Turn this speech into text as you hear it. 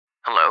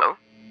Hello?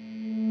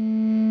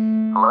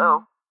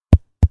 Hello?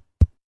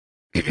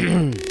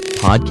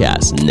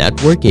 Podcast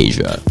Network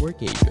Asia.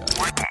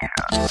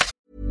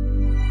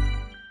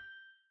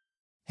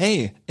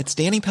 Hey, it's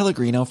Danny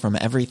Pellegrino from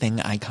Everything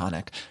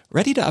Iconic.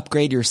 Ready to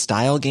upgrade your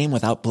style game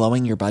without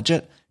blowing your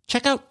budget?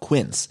 Check out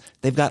Quince.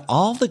 They've got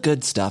all the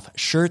good stuff,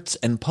 shirts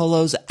and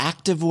polos,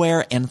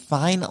 activewear, and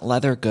fine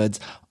leather goods,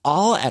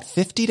 all at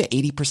 50 to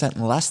 80%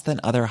 less than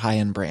other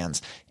high-end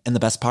brands. And the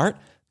best part?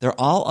 They're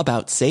all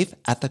about safe,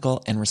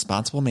 ethical, and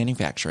responsible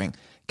manufacturing.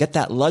 Get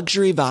that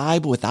luxury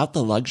vibe without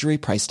the luxury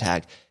price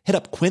tag. Hit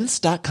up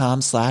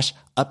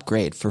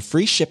quince.com/upgrade for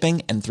free shipping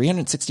and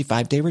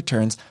 365-day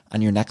returns on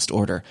your next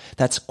order.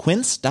 That's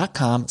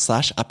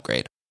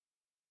quince.com/upgrade.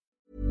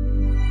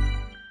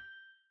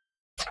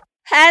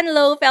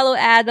 Hello, fellow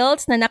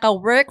adults na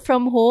naka-work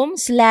from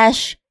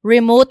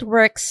home/remote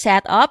work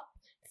setup.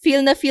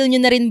 Feel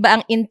nyo na rin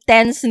ba ang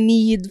intense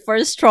need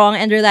for strong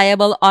and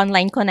reliable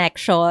online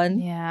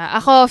connection? Yeah,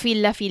 ako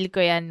feel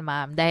ko yan,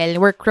 ma'am. Dahil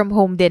work from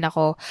home din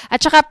ako.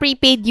 At saka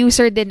prepaid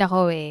user din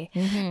ako eh.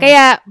 Mm-hmm.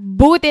 Kaya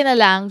buti na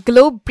lang,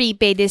 Globe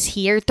Prepaid is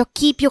here to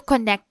keep you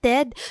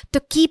connected, to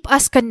keep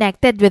us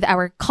connected with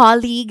our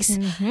colleagues,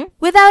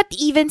 without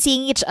even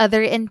seeing each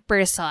other in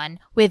person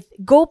with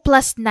Go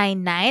Plus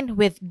 99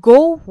 with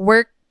Go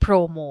Work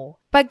promo.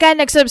 Pagka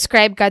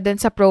nag-subscribe ka dun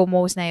sa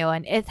promos na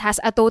yon, it has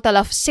a total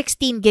of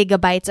 16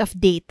 gigabytes of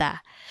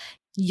data.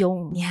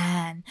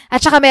 Yan.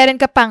 At saka meron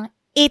ka pang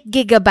 8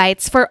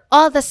 gigabytes for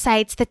all the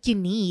sites that you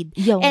need.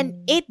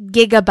 And 8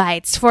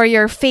 gigabytes for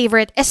your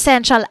favorite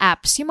essential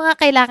apps. Yung mga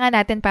kailangan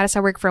natin para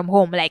sa work from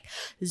home like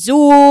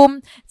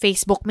Zoom,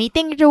 Facebook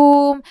Meeting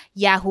Room,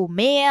 Yahoo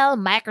Mail,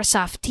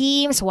 Microsoft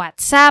Teams,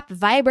 WhatsApp,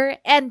 Viber,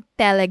 and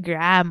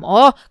Telegram.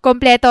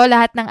 Kompleto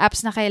lahat ng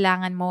apps na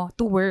kailangan mo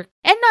to work.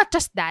 And not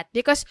just that,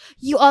 because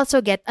you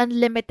also get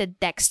unlimited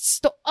texts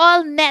to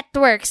all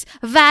networks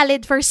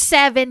valid for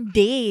 7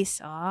 days.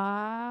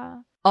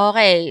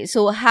 Okay,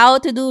 so how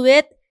to do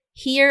it?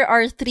 Here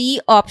are 3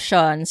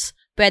 options.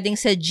 Pwedeng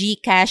sa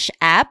GCash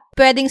app,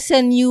 pwedeng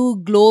sa new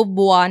Globe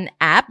One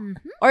app,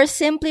 or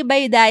simply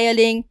by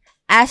dialing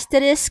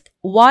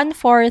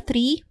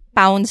 *143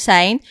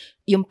 #.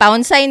 Yung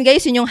pound sign,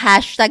 guys, yun yung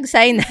hashtag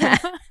sign.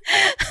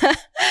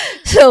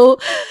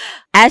 So,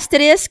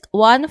 *143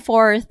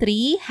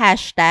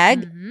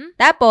 hashtag.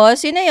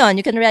 Tapos, yun na yun.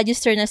 You can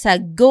register na sa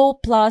Go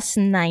Plus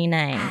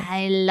 99.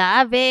 I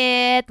love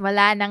it.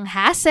 Wala nang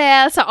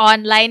hassle sa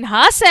online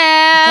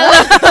hustle.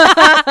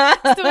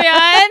 Gusto mo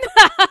yan?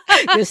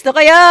 Gusto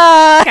ko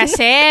yan!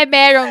 Kasi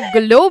merong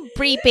Globe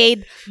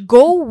Prepaid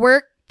Go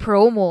Work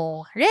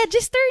promo.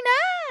 Register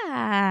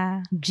na!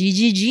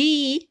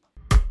 GGG!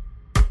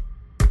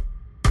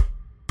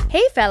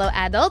 Hey, fellow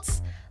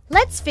adults!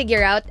 Let's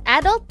figure out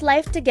adult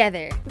life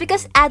together.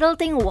 Because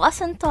adulting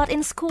wasn't taught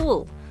in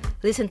school.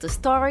 Listen to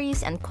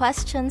stories and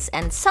questions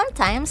and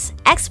sometimes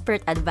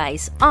expert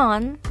advice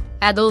on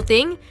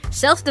adulting,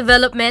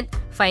 self-development,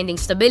 finding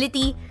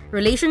stability,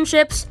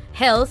 relationships,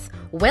 health,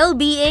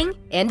 well-being,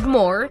 and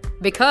more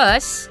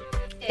because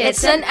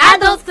it's an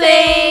adult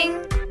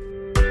thing!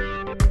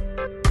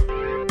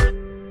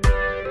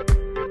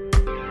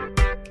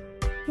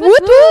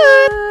 Woot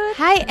woot!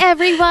 Hi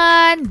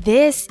everyone!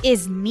 This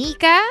is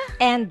Nika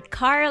and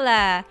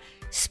Carla.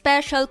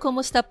 Special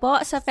kumusta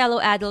po sa fellow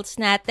adults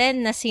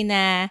natin na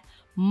sina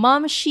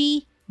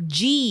Momshi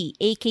G,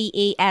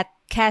 aka at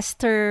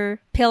Caster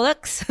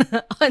Pillux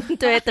on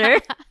Twitter.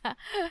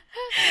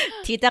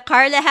 Tita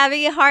Carla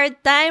having a hard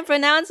time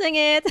pronouncing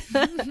it.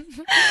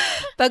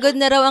 Pagod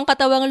na raw ang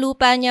katawang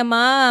lupa niya,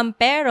 ma'am.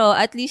 Pero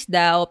at least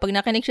daw, pag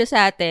nakinig siya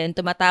sa atin,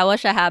 tumatawa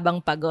siya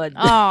habang pagod.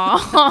 Oh,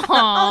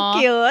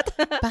 cute.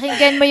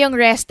 Pakinggan mo yung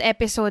rest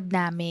episode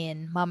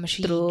namin, Ma'am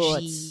Shiji.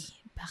 Truths.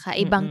 Baka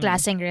ibang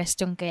klaseng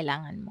rest yung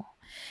kailangan mo.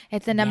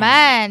 Ito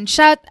naman,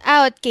 shout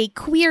out kay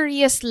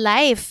Queerious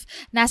Life.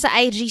 Nasa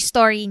IG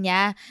story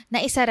niya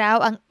na isa raw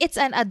ang It's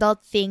an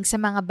Adult Thing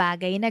sa mga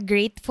bagay na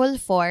grateful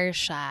for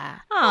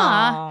siya.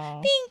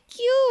 Thank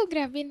you.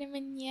 Grabe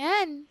naman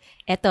yan.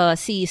 Ito,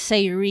 si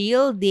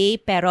Cyril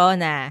De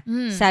Perona.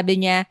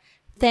 Sabi niya,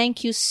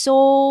 thank you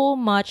so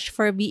much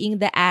for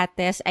being the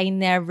ates I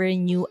never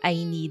knew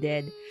I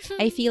needed.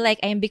 I feel like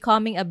I'm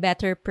becoming a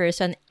better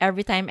person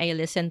every time I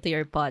listen to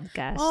your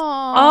podcast.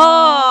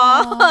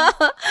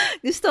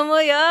 Gusto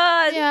mo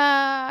yan?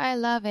 Yeah, I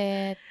love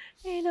it.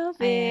 I love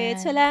it.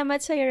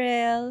 Salamat,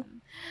 Cyril.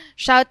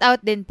 Shout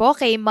out din po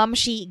kay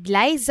Momshi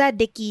Glyza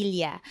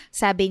Dequilia.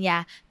 Sabi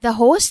niya, the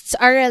hosts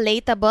are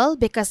relatable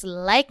because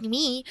like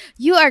me,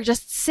 you are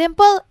just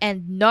simple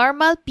and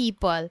normal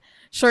people.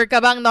 Sure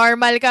ka bang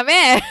normal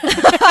kami?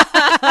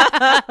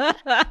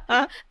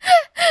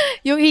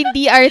 Yung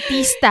hindi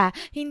artista,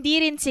 hindi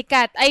rin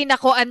sikat. Ay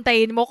nako,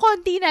 antayin mo.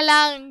 Konti na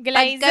lang,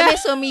 Glyza. Pag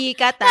kami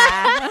sumikat,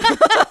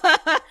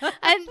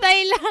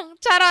 Antay lang.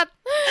 Charot.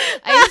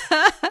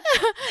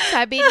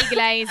 Sabi ni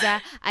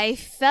Glyza, I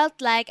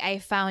felt like I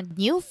found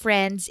new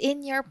friends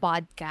in your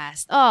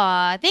podcast.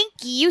 Oh,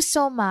 thank you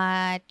so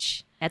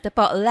much. Ito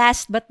po,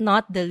 last but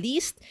not the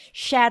least,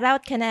 shout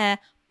out ka na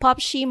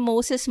Popshi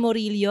Moses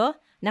Murillo,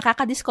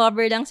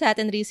 nakaka-discover lang sa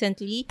atin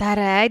recently.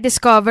 Taray,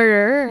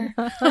 discoverer.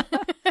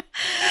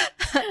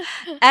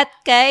 At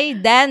kay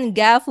Dan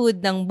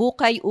Gafood ng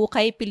Bukay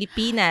Ukay,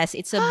 Pilipinas.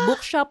 It's a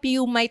bookshop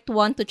you might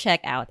want to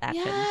check out,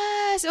 actually.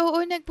 Yes,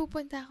 oo,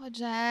 nagpupunta ako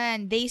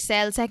dyan. They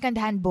sell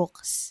second-hand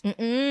books.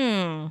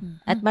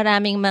 At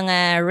maraming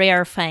mga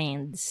rare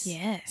finds.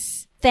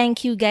 Yes.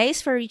 Thank you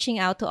guys for reaching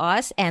out to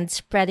us and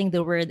spreading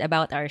the word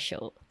about our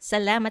show.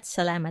 Salamat.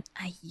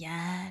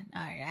 Ayan.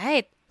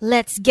 Alright.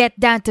 Let's get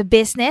down to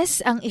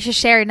business. Ang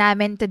isi-share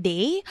namin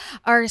today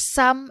are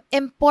some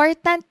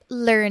important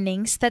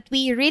learnings that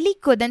we really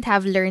couldn't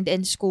have learned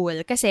in school.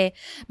 Kasi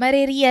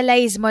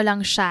marirealize mo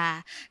lang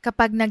siya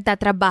kapag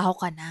nagtatrabaho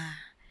ka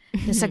na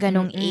sa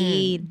ganong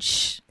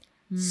age.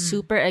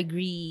 Super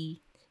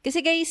agree. Kasi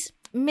guys,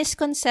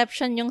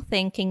 misconception yung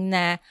thinking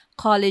na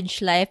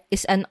college life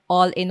is an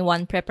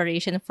all-in-one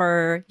preparation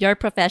for your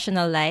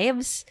professional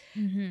lives.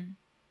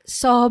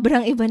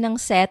 Sobrang iba ng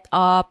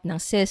setup, ng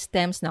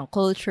systems, ng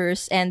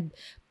cultures, and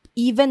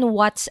even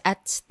what's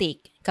at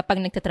stake kapag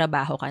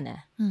nagtatrabaho ka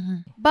na.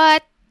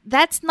 But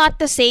that's not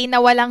to say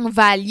na walang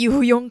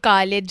value yung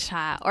college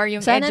ha, or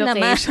yung Sana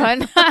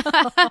education.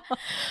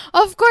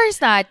 Of course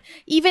not.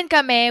 Even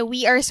kami,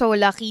 we are so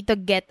lucky to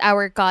get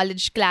our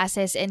college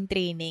classes and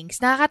trainings.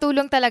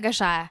 Nakakatulong talaga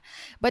siya.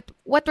 But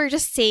what we're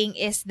just saying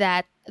is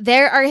that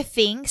there are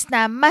things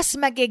na mas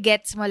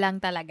magigets mo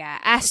lang talaga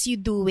as you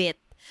do it.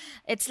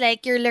 It's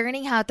like you're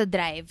learning how to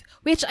drive,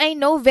 which I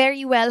know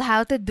very well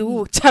how to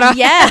do. Charot.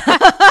 Yeah!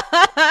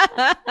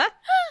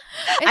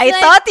 I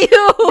thought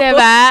you!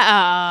 Diba?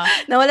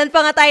 Nawalan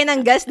pa nga tayo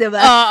ng gas,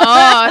 diba?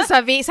 Oo.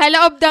 Sa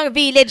loob ng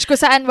village ko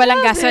saan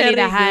walang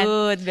gasolinahan.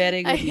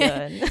 Very good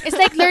yun. It's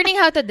like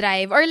learning how to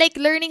drive or like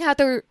learning how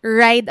to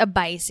ride a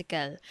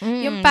bicycle.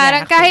 Yung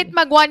parang kahit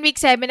mag 1 week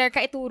seminar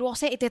ka, ituro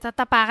kasi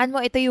ititatapakan mo,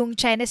 ito yung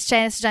chenes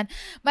dyan.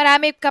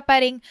 Marami ka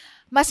pa ring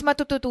mas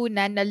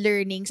matututunan na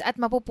learnings at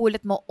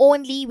mapupulot mo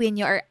only when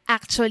you are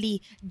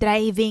actually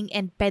driving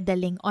and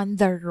pedaling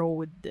on the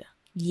road.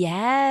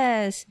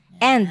 Yes.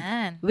 And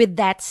with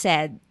that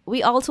said, we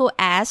also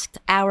asked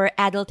our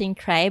adulting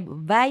tribe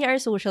via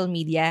our social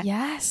media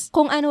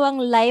kung ano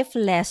ang life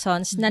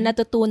lessons na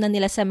natutunan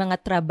nila sa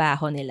mga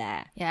trabaho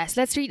nila. Yes,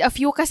 let's read a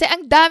few kasi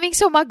ang daming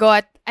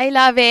sumagot. I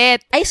love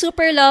it. I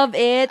super love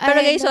it.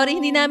 Pero guys, sorry, know.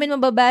 hindi namin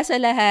mababasa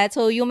lahat.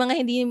 So, yung mga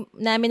hindi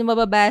namin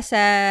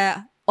mababasa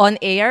on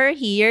air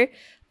here,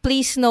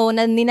 please know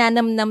na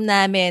ninanamnam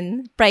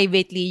namin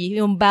privately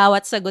yung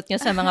bawat sagot nyo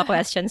sa mga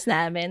questions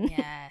namin.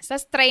 Yes.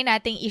 Tapos try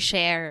nating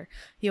i-share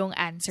yung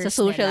answers sa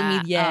social nila.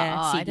 media.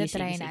 Sige,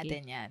 try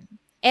natin yan.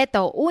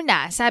 Eto,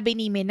 una, sabi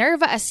ni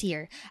Minerva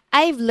Asir,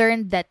 I've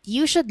learned that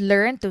you should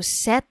learn to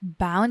set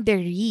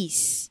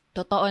boundaries.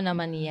 Totoo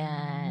naman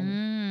yan.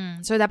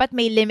 So, dapat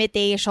may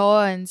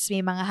limitations,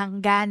 may mga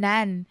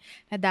hangganan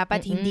na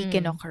dapat hindi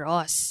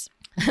kinocross.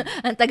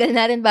 Ang tagal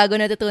na rin bago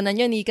natutunan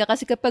yun, Nika.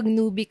 Kasi kapag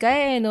newbie ka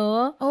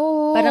no?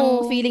 Oh.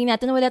 Parang feeling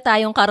natin wala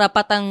tayong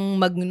karapatang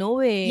mag-no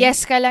eh.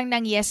 Yes ka lang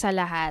ng yes sa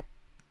lahat.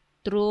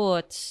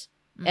 Truths.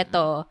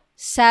 Eto,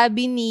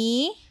 sabi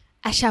ni...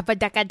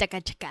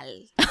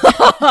 Ashapadakadakadakal.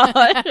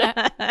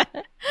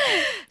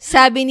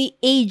 Sabi ni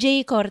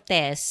AJ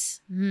Cortez,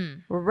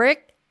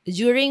 work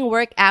during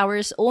work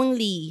hours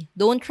only.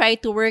 Don't try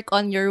to work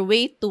on your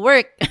way to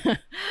work.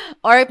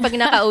 Or pag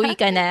nakauwi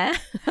ka na.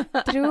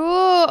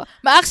 True.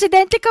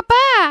 Ma-aksidente ka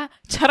pa.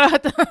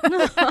 Charot.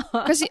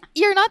 Kasi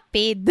you're not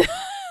paid.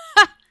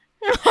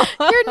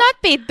 You're not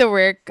paid to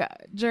work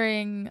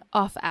during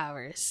off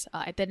hours.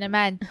 Ito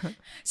naman.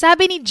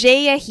 Sabi ni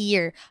Jaya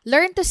here,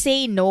 learn to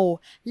say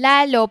no.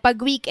 Lalo pag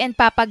weekend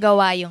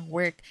papagawa yung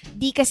work.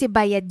 Di kasi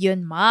bayad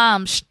yun,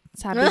 ma'am.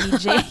 Sabi ni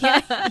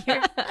Jaya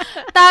here.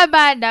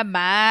 Tama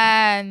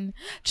naman.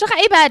 Tsaka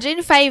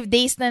imagine, 5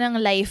 days na ng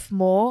life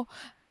mo.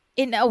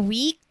 In a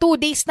week, 2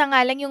 days na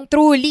nga lang yung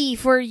truly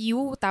for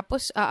you.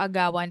 Tapos,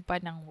 aagawan pa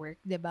ng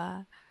work,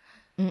 diba?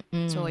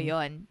 So,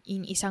 yon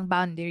in isang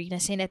boundary na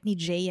sinet ni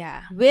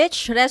Jaya.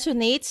 Which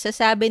resonates sa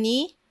sabi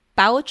ni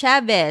Pao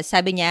Chavez.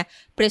 Sabi niya,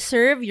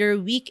 preserve your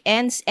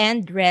weekends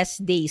and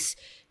rest days.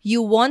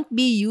 You won't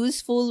be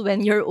useful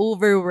when you're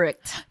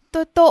overworked.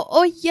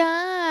 Totoo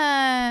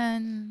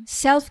yan.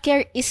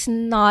 Self-care is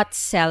not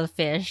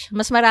selfish.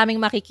 Mas maraming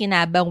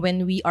makikinabang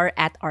when we are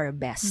at our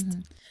best.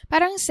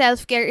 Parang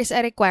self-care is a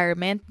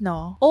requirement,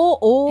 no?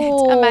 Oo.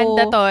 It's a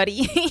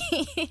mandatory.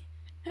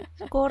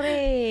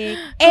 Correct.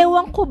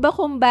 Ewan ko ba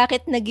kung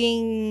bakit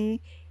naging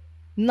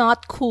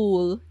not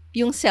cool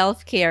yung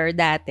self-care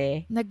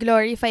dati.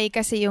 Nag-glorify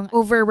kasi yung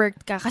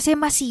overworked ka. Kasi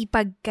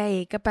masipag ka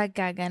kapag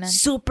ka ganun.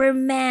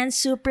 Superman,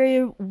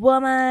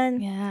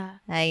 superwoman.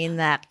 Yeah. Ay,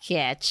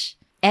 na-catch.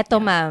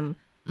 Eto, ma'am.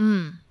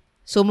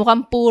 So,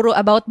 mukhang puro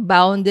about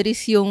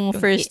boundaries yung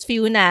first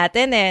few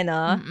natin,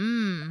 no?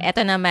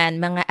 Eto naman,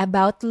 mga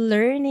about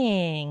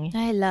learning.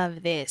 I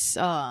love this.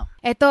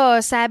 Eto,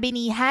 sabi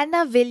ni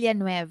Hannah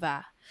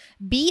Villanueva,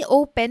 be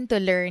open to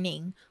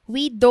learning.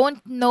 We don't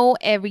know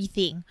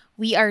everything.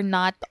 We are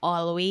not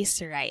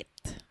always right.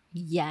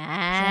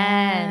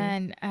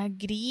 Yan.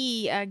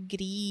 Agree.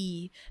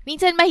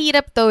 Minsan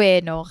mahirap to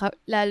no?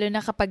 Lalo na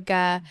kapag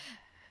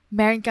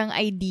meron kang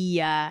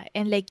idea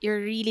and like you're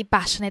really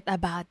passionate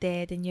about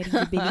it and you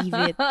really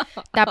believe it.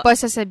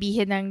 Tapos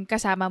sasabihin ng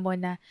kasama mo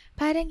na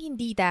parang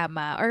hindi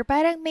tama or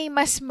parang may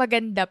mas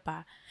maganda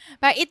pa.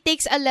 But it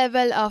takes a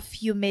level of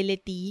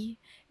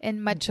humility and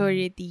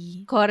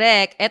maturity.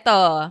 Correct.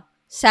 Ito,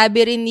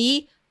 sabi rin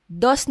ni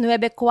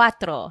 294.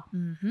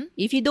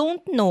 If you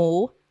don't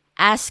know,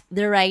 ask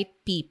the right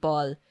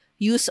people.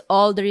 Use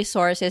all the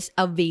resources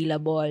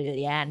available.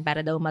 Yan,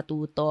 para daw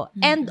matuto.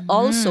 And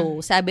also,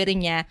 sabi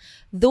rin niya,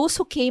 those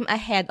who came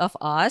ahead of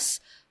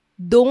us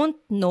don't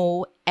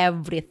know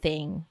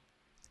everything.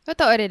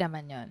 Totoo rin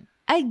naman yun.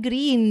 I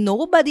agree.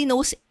 Nobody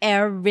knows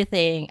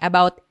everything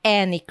about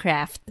any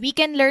craft. We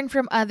can learn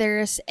from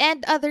others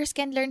and others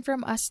can learn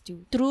from us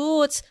too.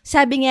 Truths.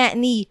 Sabi nga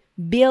ni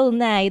Bill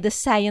Nye, the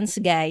science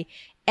guy,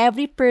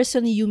 every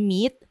person you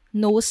meet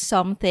knows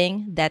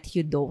something that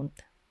you don't.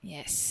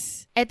 Yes.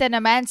 Ito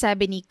naman,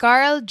 sabi ni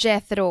Carl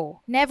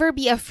Jethro, never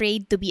be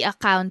afraid to be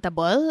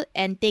accountable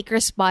and take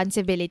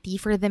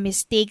responsibility for the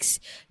mistakes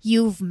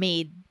you've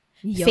made.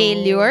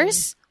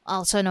 Failures,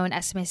 also known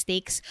as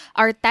mistakes,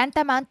 are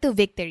tantamount to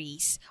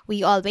victories.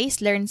 We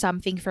always learn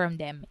something from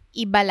them.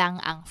 Iba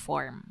lang ang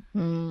form.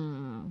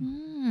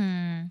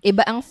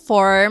 Iba ang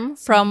form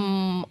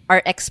from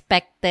our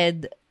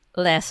expected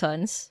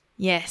lessons.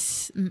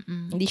 Yes.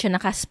 Hindi siya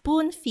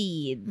naka-spoon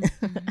feed.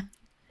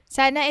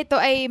 Sana ito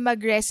ay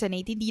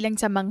mag-resonate, hindi lang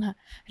sa mga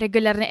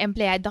regular na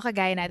empleyado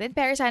kagaya natin,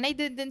 pero sana ay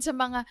dun sa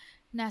mga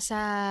nasa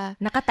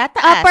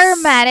nakatataas. Upper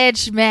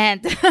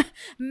management.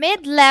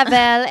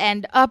 Mid-level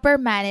and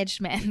upper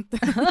management.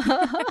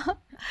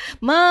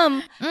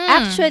 Ma'am,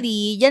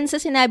 actually, yan sa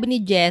sinabi ni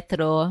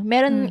Jethro,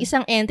 meron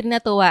isang entry na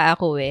tuwa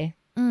ako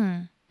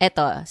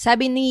Eto,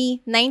 sabi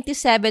ni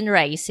 97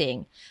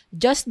 Rising,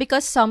 just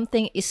because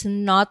something is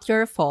not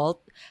your fault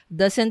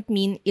doesn't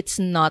mean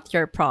it's not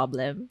your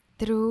problem.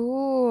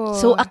 True.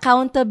 So,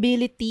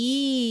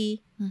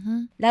 accountability.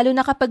 Lalo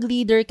na kapag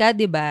leader ka,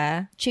 di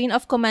ba? Chain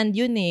of command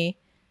yun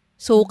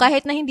So,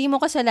 kahit na hindi mo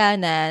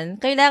kasalanan,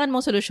 kailangan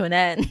mong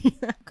solusyonan.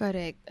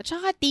 Correct. At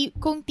saka,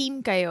 kung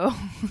team kayo.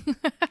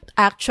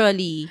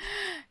 Actually.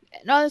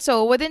 And also,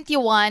 wouldn't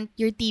you want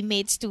your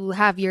teammates to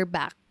have your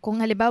back?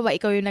 Kung halimbawa,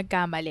 ikaw yung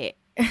nagkamali.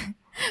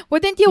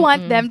 Wouldn't you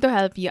want them to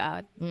help you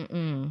out?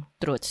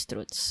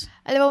 Truths.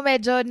 Alam mo,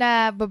 medyo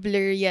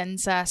na-blur yan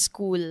sa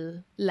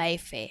school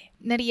life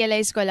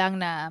Na-realize ko lang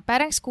na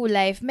parang school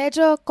life,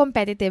 medyo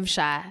competitive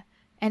siya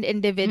and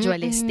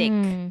individualistic.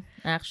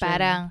 Actually.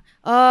 Parang,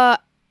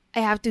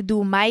 I have to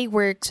do my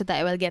work so that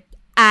I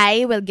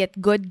will get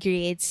good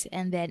grades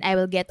and then I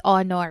will get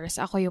honors.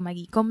 Ako yung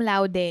cum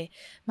laude,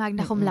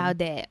 magna cum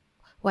laude,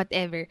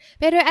 whatever.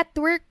 Pero at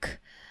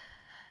work,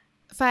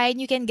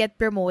 fine, you can get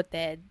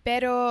promoted.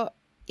 Pero,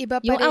 iba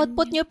pa yung rin.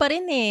 output nyo pa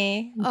rin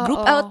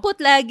Group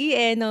output lagi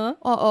no?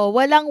 Oo,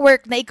 walang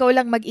work na ikaw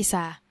lang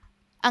mag-isa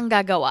ang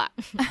gagawa.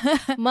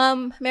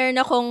 Ma'am, meron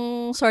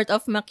akong sort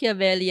of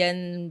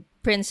Machiavellian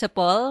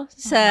principle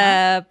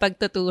sa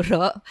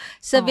pagtuturo.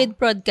 Sa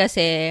VidProd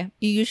kasi,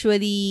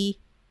 usually,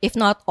 if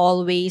not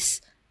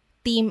always,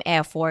 team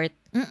effort.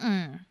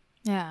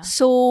 Yeah.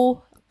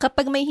 So,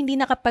 kapag may hindi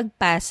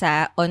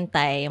nakapagpasa on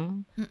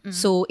time,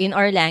 so in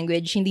our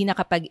language, hindi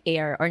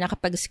nakapag-air or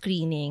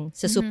nakapag-screening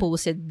sa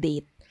supposed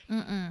date,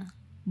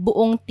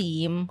 buong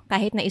team,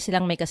 kahit na isa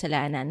lang may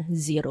kasalanan,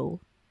 0.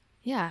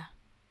 Yeah.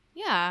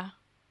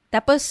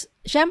 Tapos,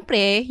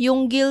 syempre,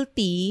 yung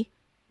guilty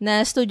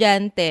na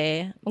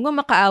estudyante,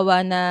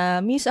 makaawa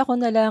na, miss ako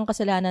na lang,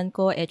 kasalanan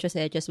ko, etos,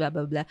 blah,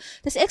 blah, blah.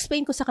 Tapos,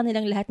 explain ko sa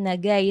kanilang lahat na,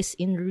 guys,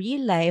 in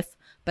real life,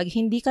 pag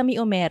hindi kami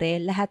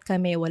umere, lahat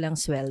kami walang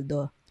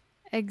sweldo.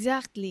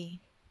 Exactly.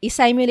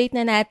 I-simulate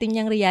na natin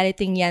yung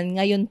reality yan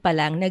ngayon pa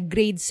lang, na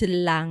grades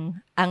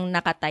lang ang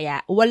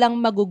nakataya. Walang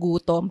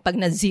magugutom pag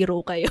na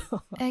 0 kayo.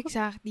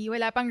 Exactly.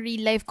 Wala pang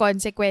real life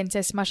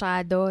consequences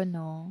masyado,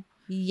 no?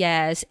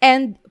 Yes.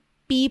 And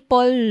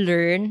people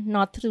learn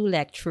not through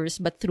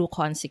lectures but through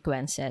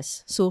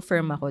consequences. So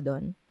firm ako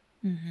doon.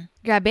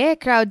 Grabe,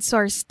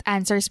 crowdsourced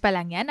answers pa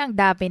lang yan. Ang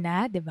dami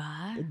na, di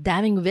ba?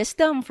 Daming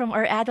wisdom from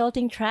our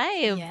adulting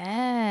tribe.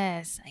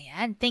 Yes.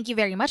 Ayan. Thank you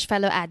very much,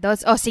 fellow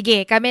adults. O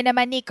sige, kami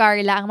naman ni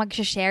Carla ang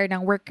mag-share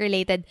ng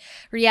work-related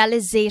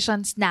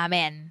realizations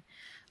namin.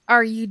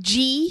 Are you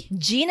G?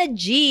 Gina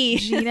G.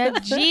 Gina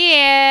G.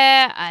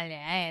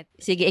 Alright.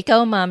 Sige,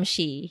 ikaw, Ma'am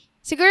Shi.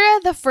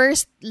 Siguro the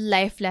first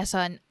life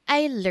lesson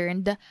I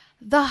learned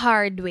the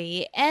hard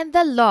way and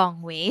the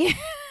long way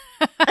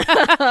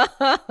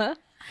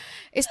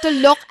is to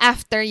look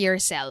after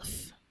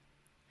yourself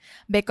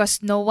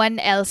because no one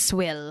else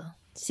will.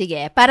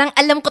 Sige, parang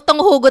alam ko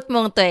tong hugot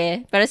mong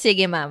to Pero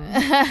sige, ma'am.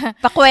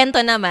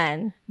 Pakwento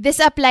naman. This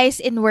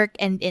applies in work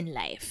and in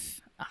life.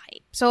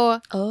 Okay.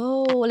 So,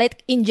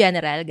 like in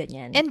general,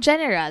 ganyan. in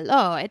general,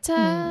 it's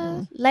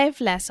a life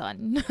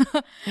lesson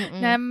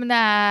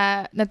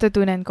na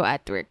natutunan ko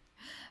at work.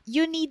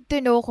 You need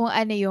to know kung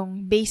ano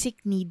yung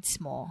basic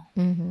needs mo.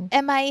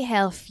 Am I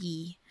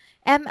healthy?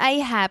 Am I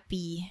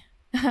happy?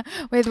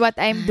 with what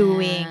I'm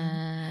doing.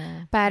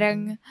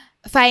 Parang,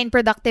 fine,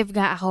 productive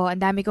nga ako.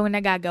 Ang dami kong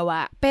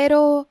nagagawa.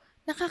 Pero,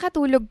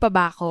 nakakatulog pa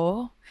ba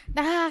ako?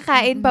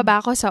 Nakakakain pa ba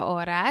ako sa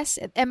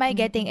oras? Am I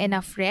getting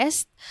enough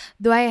rest?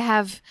 Do I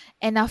have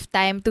enough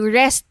time to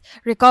rest,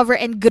 recover,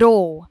 and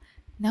grow?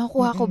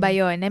 Nakukuha ko ba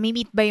yun?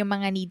 Nami-meet ba yung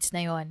mga needs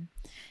na yon?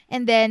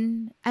 And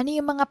then, ano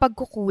yung mga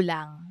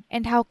pagkukulang?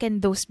 And how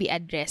can those be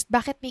addressed?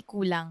 Bakit may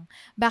kulang?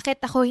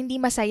 Bakit ako hindi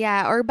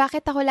masaya? Or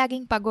bakit ako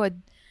laging pagod?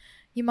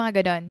 Yung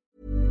mga ganon.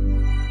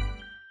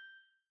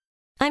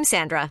 I'm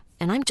Sandra,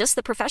 and I'm just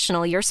the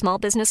professional your small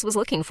business was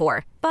looking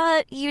for.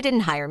 But you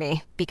didn't hire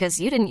me because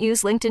you didn't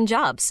use LinkedIn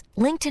Jobs.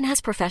 LinkedIn has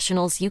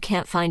professionals you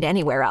can't find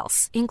anywhere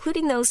else,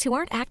 including those who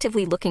aren't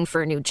actively looking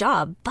for a new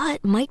job,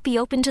 but might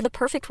be open to the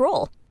perfect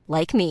role,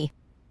 like me.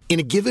 In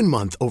a given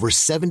month, over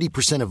 70%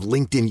 of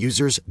LinkedIn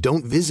users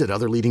don't visit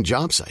other leading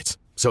job sites.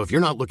 So if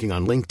you're not looking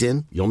on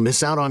LinkedIn, you'll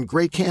miss out on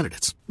great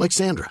candidates like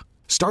Sandra.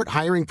 Start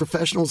hiring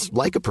professionals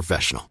like a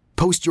professional.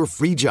 Post your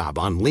free job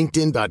on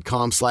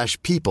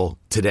linkedin.com/people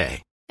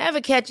today.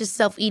 Ever catch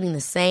yourself eating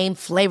the same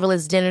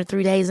flavorless dinner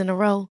 3 days in a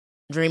row?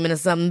 Dreaming of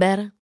something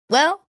better?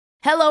 Well,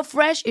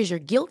 HelloFresh is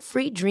your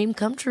guilt-free dream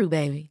come true,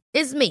 baby.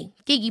 It's me,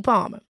 Keke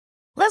Palmer.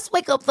 Let's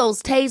wake up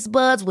those taste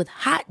buds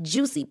with hot,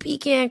 juicy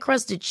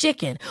pecan-crusted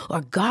chicken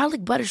or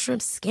garlic butter shrimp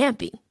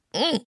scampi.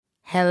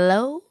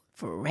 Hello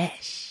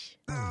Fresh.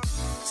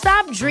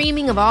 Stop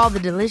dreaming of all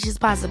the delicious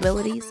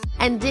possibilities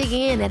and dig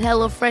in at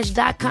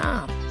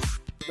HelloFresh.com.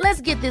 Let's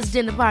get this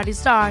dinner party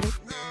started.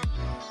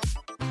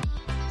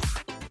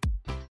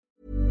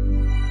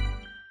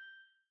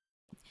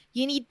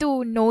 You need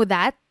to know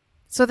that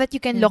so that you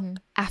can look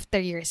after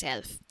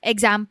yourself.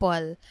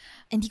 Example,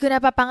 hindi ko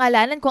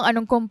napapangalanan kung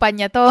anong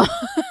kumpanya to.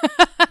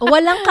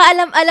 Walang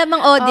kaalam-alam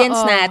ang audience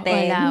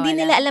natin. Wala. Hindi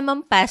nila alam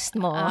ang past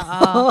mo.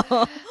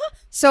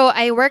 So,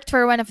 I worked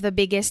for one of the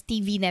biggest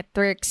TV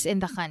networks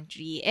in the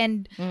country.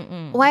 And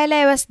while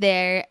I was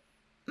there,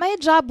 my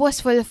job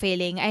was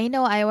fulfilling. I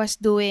know I was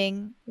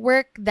doing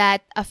work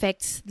that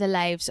affects the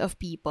lives of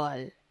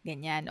people.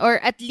 Ganyan. Or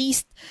at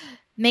least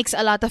makes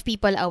a lot of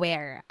people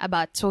aware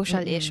about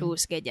social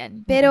issues,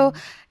 ganyan. Pero,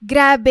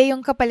 grabe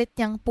yung kapalit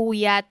niyang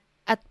puyat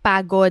at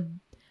pagod.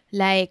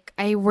 Like,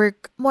 I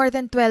work more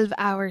than 12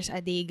 hours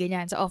a day,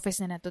 ganyan. Sa office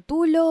na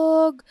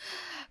natutulog,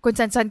 kung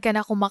san-san ka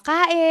na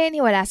kumakain,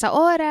 wala sa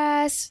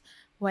oras,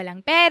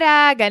 walang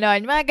pera,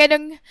 ganon. Mga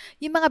ganong,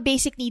 yung mga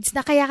basic needs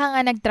na kaya ka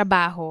nga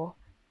nagtrabaho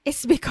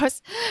is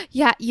because,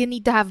 you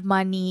need to have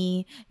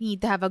money, you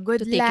need to have a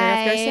good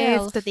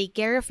life, to take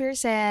care of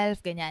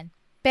yourself, ganyan.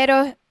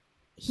 Pero,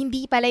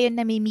 hindi pala yun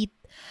nami-meet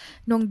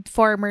nung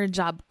former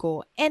job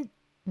ko. And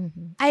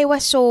I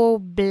was so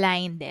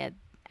blinded.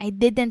 I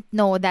didn't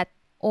know that,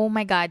 oh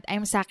my God,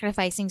 I'm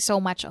sacrificing so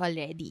much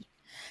already.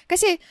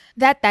 Kasi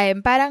that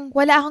time, parang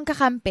wala akong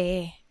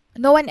kakampi.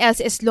 No one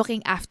else is looking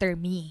after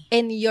me.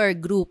 In your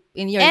group,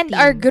 in your and team.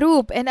 our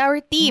group, and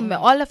our team.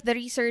 All of the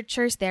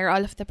researchers there,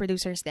 all of the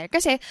producers there.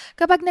 Kasi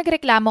kapag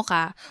nagreklamo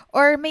ka,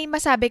 or may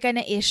masabi ka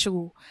na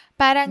issue,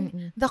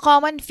 parang the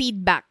common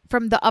feedback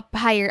from the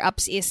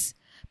higher-ups is,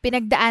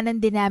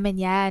 pinagdaanan din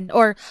namin yan.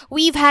 Or,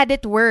 we've had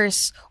it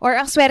worse. Or,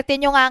 ang swerte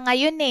nyo nga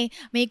ngayon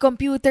may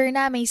computer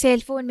na, may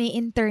cellphone, may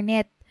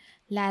internet.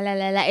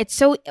 It's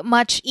so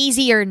much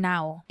easier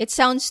now. It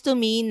sounds to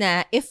me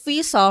na if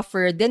we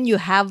suffer, then you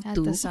have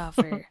to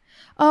suffer.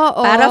 Oo.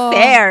 Para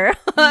fair.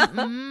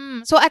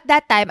 So, at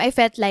that time, I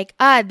felt like,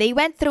 they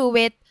went through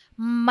it,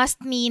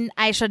 must mean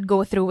I should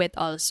go through it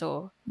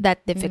also.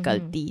 That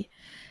difficulty.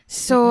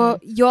 So,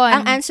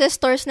 yon. Ang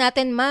ancestors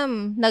natin,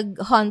 ma'am,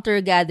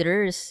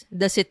 nag-hunter-gatherers.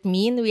 Does it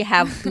mean we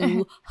have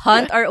to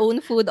hunt our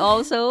own food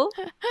also?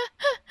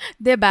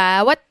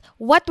 Diba?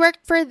 What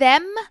worked for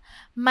them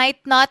might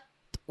not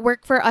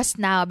work for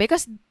us now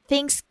because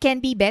things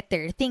can be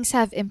better. Things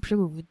have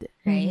improved,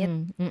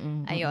 right?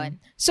 Ayun.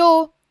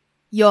 So,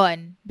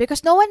 yon.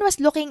 Because no one was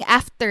looking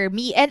after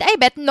me and I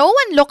bet no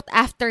one looked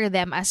after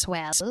them as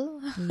well.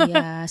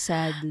 Yeah,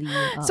 sadly.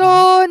 So,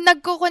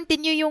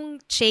 nagko-continue yung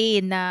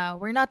chain na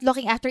we're not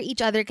looking after each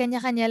other.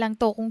 Kanya-kanya lang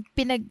to. Kung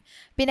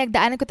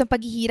pinagdaanan ko itong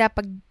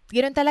paghihirap,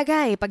 ganoon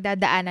talaga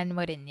pagdadaanan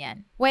mo rin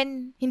yan.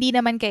 When hindi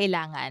naman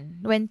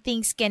kailangan. When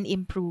things can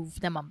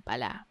improve naman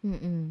pala.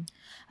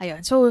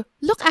 Ayun. So,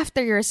 look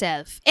after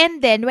yourself.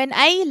 And then, when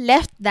I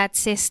left that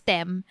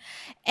system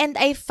and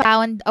I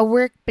found a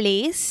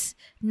workplace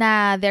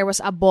na there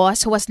was a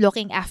boss who was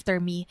looking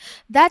after me,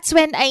 that's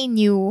when I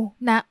knew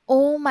na,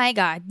 oh my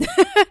God,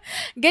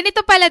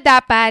 ganito pala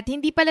dapat.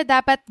 Hindi pala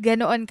dapat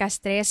ganoon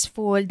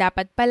ka-stressful.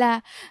 Dapat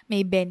pala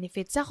may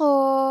benefits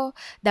ako.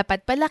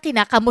 Dapat pala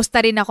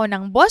kinakamusta rin ako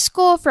ng boss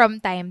ko from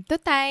time to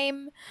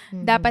time.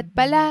 Dapat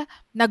pala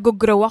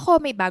nag-grow ako,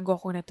 may bago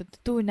akong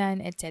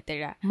natututunan,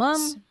 etc.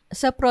 Ma'am,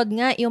 sa prod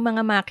nga, yung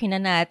mga makina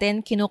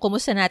natin,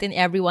 kinukumusta natin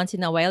every once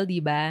in a while,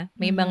 di ba?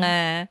 May mga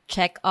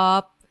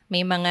check-up,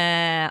 may mga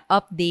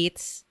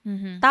updates.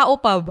 Tao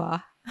pa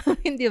ba?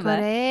 Hindi ba?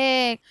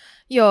 Correct.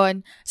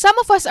 Yun. Some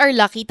of us are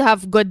lucky to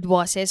have good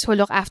bosses who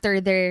look after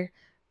their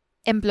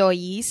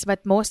employees,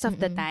 but most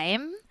of the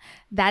time,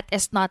 that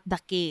is not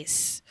the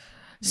case.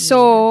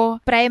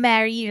 So,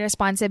 primary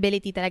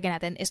responsibility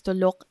talaga natin is to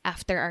look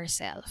after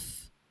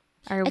ourselves.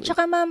 At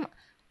saka ma'am,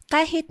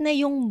 kahit na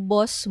yung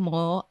boss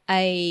mo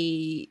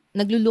ay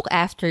naglo-look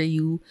after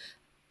you,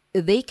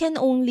 they can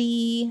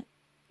only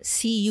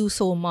see you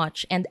so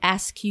much and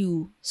ask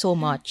you so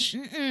much.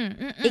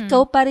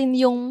 Ikaw pa rin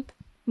yung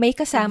may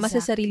kasama sa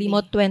sarili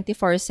mo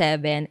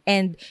 24/7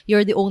 and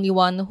you're the only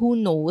one who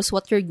knows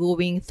what you're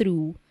going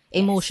through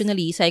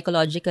emotionally,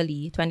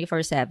 psychologically,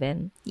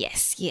 24/7.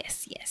 Yes.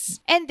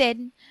 And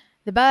then,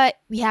 diba,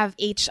 we have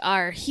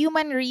HR,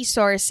 human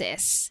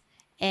resources.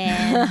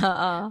 And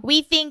we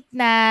think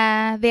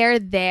na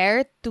they're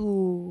there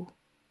to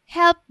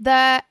help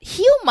the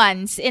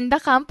humans in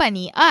the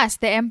company, us,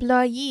 the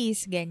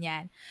employees,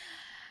 ganyan.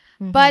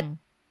 But,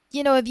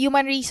 you know,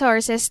 human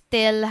resources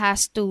still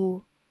has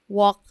to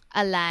walk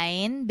a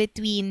line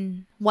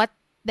between what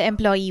the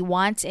employee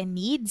wants and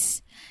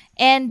needs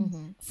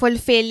and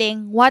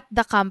fulfilling what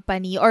the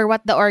company or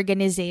what the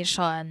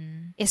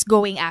organization is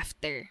going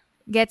after.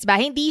 Gets ba?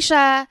 Hindi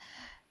siya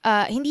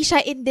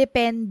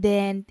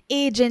independent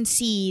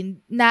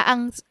agency na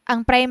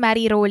ang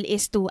primary role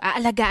is to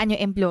aalagaan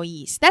yung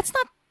employees. That's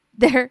not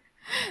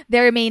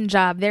their main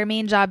job. Their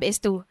main job is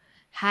to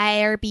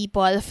hire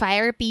people,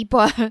 fire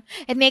people,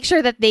 and make sure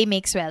that they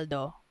make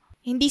sweldo.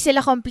 Hindi sila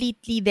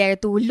completely there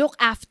to look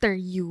after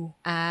you.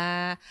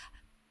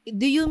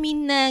 Do you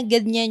mean na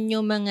ganyan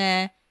yung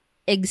mga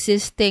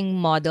existing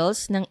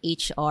models ng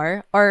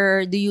HR?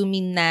 Or do you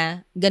mean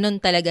na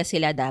ganun talaga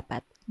sila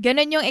dapat?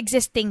 Ganun yung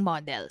existing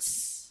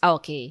models.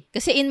 Okay.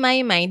 Kasi in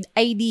my mind,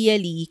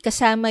 ideally,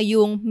 kasama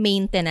yung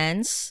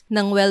maintenance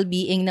ng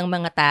well-being ng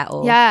mga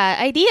tao.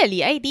 Yeah,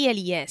 ideally,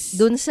 yes.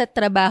 Dun sa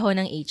trabaho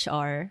ng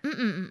HR.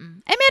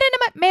 Ay,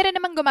 meron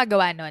naman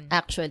gumagawa nun.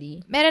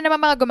 Actually. Meron naman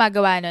mga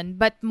gumagawa nun,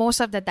 but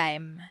most of the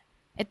time,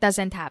 it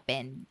doesn't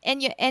happen.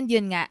 And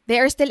yun nga,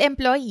 they are still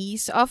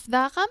employees of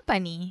the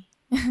company.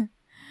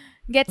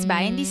 Gets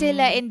ba? Hindi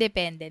sila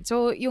independent.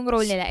 So, yung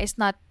role nila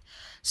is not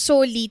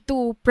solely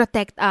to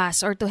protect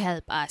us or to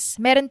help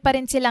us. Meron pa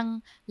rin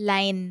silang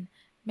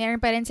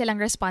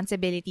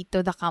responsibility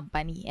to the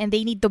company and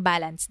they need to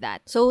balance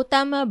that. So,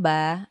 tama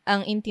ba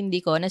ang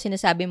intindi ko na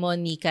sinasabi mo,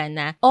 Nika,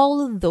 na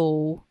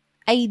although,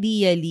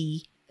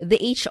 ideally, the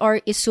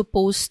HR is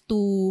supposed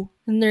to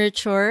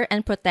nurture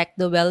and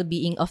protect the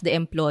well-being of the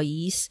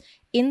employees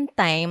in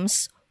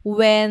times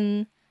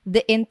when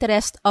the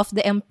interest of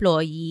the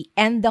employee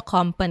and the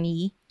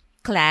company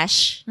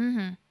clash,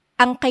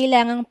 ang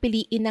kailangang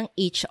piliin ng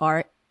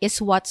HR is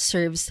what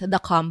serves the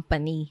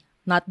company,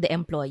 not the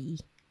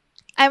employee.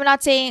 I'm not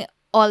saying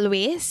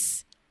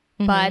always,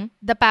 but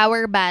the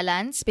power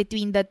balance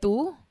between the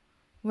two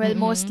will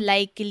most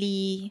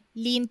likely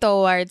lean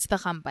towards the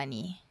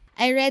company.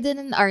 I read in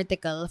an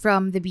article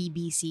from the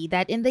BBC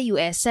that in the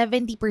US,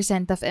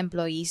 70% of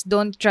employees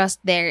don't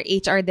trust their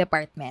HR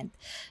department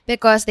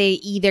because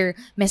they either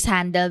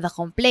mishandle the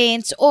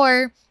complaints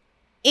or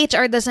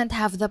HR doesn't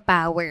have the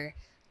power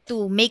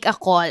to make a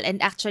call and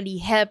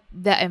actually help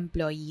the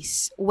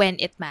employees when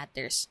it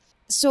matters.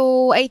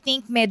 So, I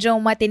think medyo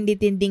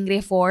matindi-tinding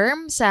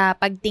reform sa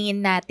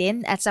pagtingin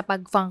natin at sa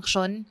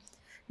pag-function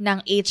ng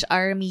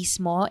HR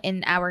mismo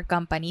in our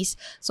companies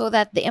so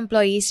that the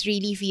employees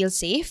really feel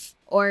safe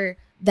or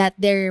that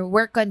their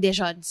work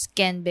conditions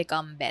can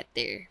become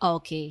better.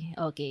 Okay.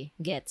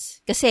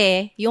 Gets.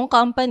 Kasi, yung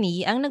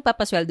company ang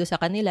nagpapasweldo sa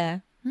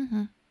kanila.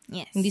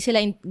 Yes. Hindi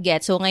sila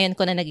gets. So, ngayon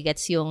ko na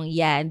nagigets yung,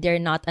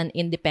 they're not an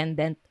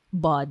independent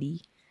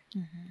body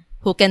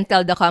who can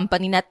tell the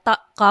company na,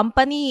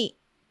 company,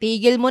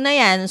 tigil mo na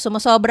yan,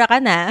 sumasobra ka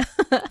na.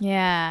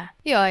 Yeah.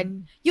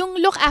 Yun. Yung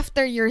look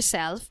after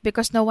yourself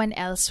because no one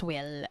else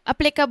will.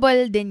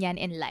 Applicable din yan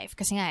in life.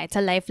 Kasi nga, it's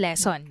a life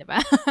lesson, di ba?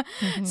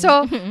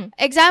 So,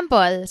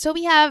 example, so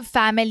we have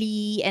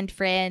family and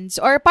friends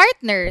or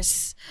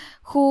partners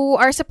who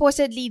are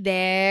supposedly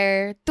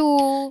there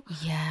to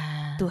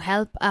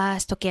help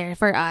us, to care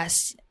for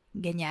us,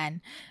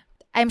 ganyan.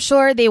 I'm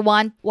sure they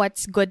want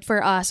what's good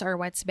for us or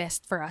what's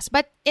best for us.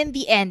 But in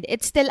the end,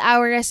 it's still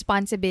our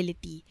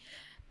responsibility,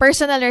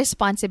 personal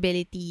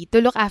responsibility to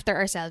look after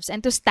ourselves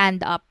and to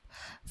stand up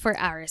for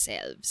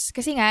ourselves.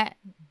 Kasi nga,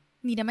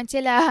 hindi naman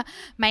sila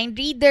mind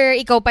reader.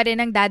 Ikaw pa rin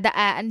ang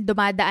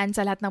dumadaan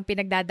sa lahat ng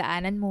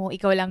pinagdadaanan mo.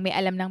 Ikaw lang may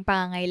alam ng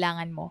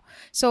pangangailangan mo.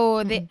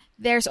 So,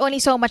 there's only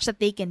so much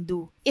that they can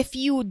do if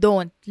you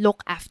don't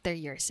look after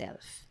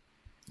yourself.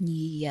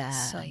 Yeah.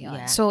 So,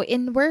 yun. So,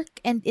 in work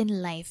and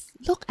in life,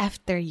 look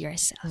after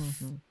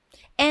yourself.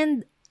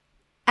 And,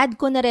 add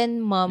ko na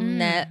rin, Mom,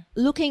 na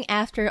looking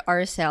after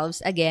ourselves,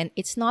 again,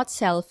 it's not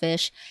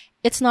selfish.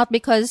 It's not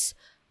because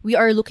we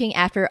are looking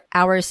after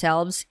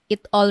ourselves.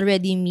 It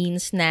already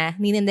means na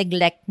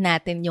nine-neglect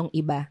natin yung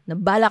iba. Na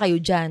bala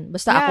kayo dyan.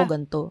 Basta ako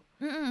ganito.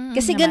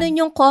 Kasi ganun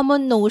yung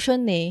common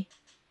notion eh.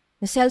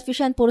 Na selfish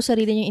yan, puro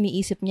sarili niya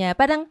iniisip niya.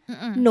 Parang,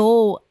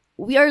 no,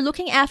 we are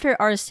looking after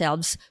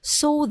ourselves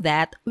so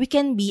that we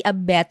can be a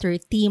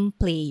better team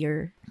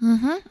player.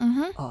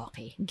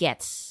 Okay,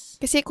 gets.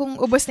 Kasi kung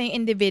ubos na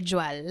yung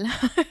individual,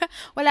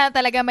 wala na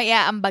talaga may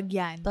aambag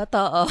yan.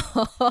 Totoo.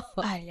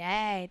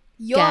 Alright.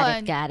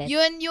 Got it.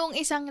 Yun yung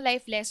isang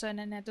life lesson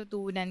na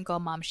natutunan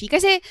ko, Ma'am Shi.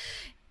 Kasi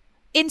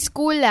in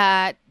school,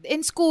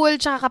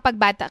 tsaka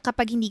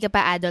kapag hindi ka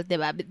pa adult,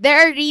 diba? There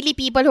are really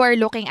people who are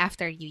looking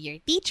after you.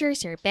 Your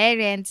teachers, your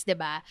parents,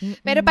 diba?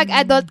 Pero pag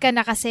adult ka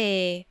na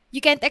kasi,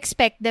 you can't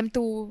expect them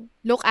to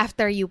look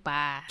after you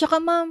pa. Tsaka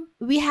ma'am,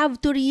 we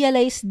have to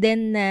realize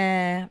din na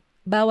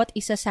bawat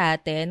isa sa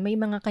atin, may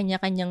mga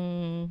kanya-kanyang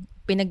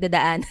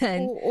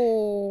pinagdadaanan.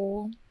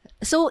 Oo.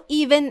 So,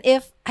 even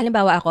if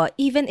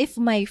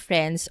my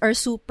friends are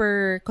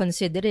super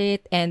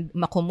considerate and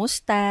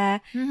makumusta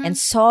and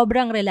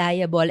sobrang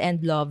reliable and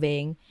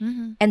loving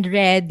and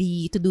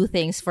ready to do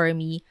things for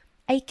me,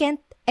 I can't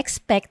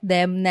expect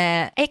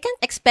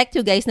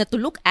you guys na to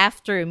look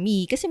after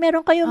me kasi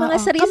meron kayong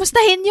mga sarili.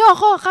 Kamustahin niyo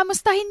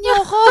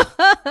ako.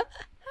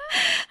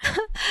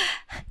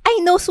 I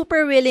know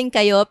super willing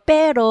kayo,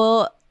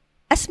 pero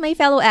as my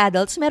fellow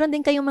adults, meron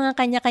din kayong mga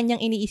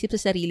kanya-kanyang iniisip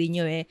sa sarili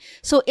nyo eh.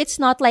 So,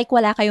 it's not like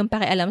wala kayong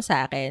pakialam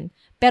sa akin.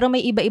 Pero may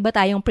iba-iba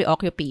tayong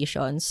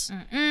preoccupations.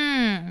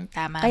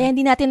 Tama. Kaya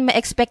hindi natin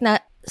ma-expect na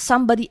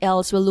somebody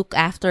else will look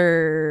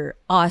after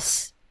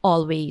us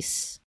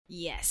always.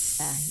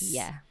 Yes.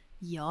 Yeah.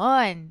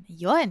 Yon.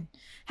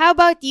 How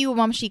about you,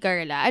 Ma'am Shi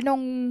Carla?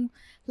 Anong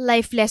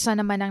life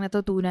lesson naman ang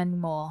natutunan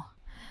mo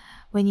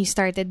when you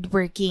started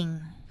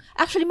working?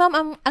 Actually,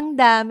 ma'am, ang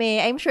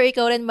dami. I'm sure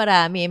ikaw rin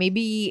marami.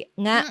 Maybe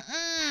nga,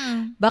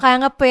 baka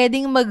nga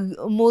pwedeng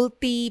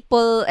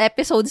mag-multiple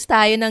episodes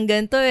tayo ng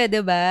ganito eh,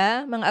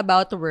 diba? Mga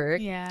about work.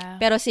 Yeah.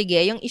 Pero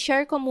sige, yung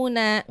i-share ko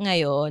muna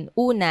ngayon,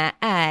 una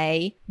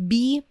ay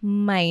be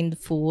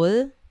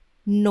mindful,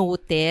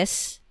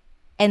 notice,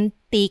 and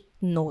take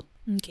note.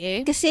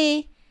 Okay.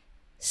 Kasi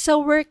sa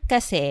work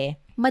kasi,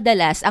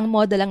 madalas ang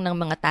model lang ng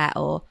mga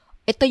tao,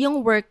 ito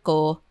yung work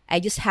ko,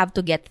 I just have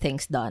to get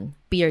things done.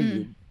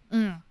 Period.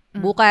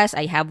 Bukas,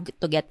 I have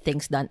to get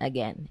things done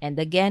again. And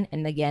again,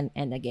 and again,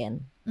 and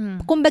again.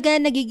 Kumbaga,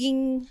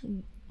 nagiging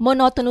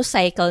monotonous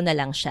cycle na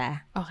lang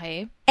siya.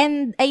 Okay.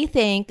 And I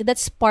think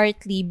that's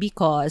partly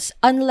because,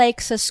 unlike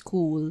sa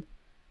school,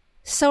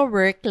 sa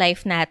work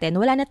life natin,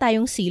 wala na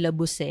tayong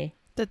syllabus eh.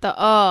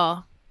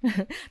 Totoo.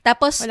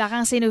 Tapos, wala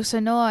kang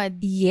sinusunod.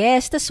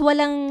 Yes, tas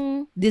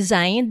walang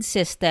designed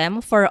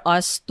system for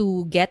us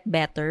to get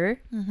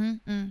better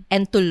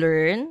and to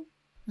learn.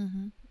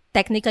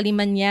 Technically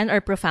man yan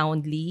or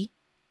profoundly.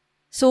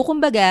 So,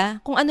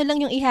 kumbaga, kung ano lang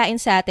yung ihain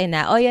sa atin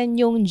na,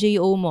 yan yung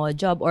JO mo,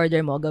 job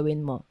order mo,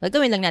 gawin mo.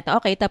 Gagawin lang natin,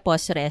 okay,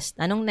 tapos rest.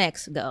 Anong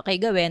next? Okay,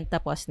 gawin,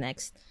 tapos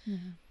next.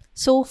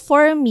 So,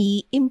 for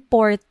me,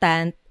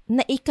 important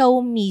na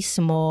ikaw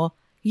mismo,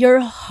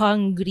 you're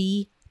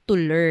hungry to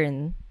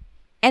learn.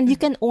 And you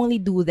can only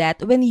do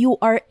that when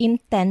you are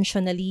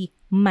intentionally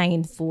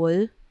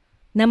mindful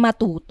na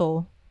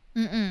matuto.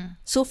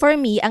 So, for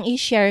me, ang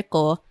i-share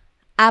ko,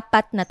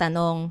 4 na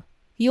tanong.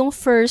 Yung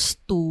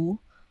first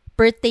 2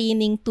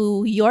 pertaining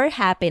to your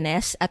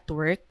happiness at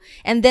work.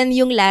 And then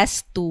yung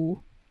last 2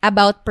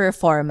 about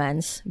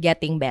performance,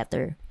 getting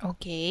better.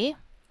 Okay.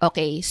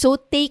 Okay, so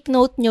take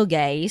note nyo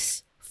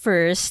guys.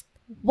 First,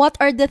 what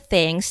are the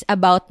things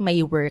about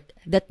my work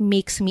that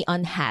makes me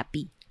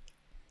unhappy?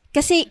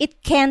 Kasi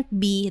it can't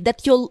be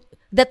that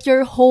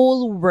your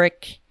whole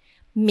work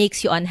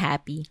makes you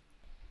unhappy.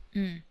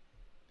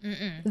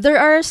 There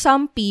are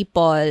some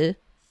people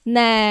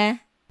na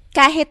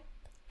kahit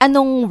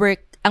anong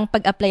work ang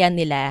pag-applyan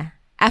nila,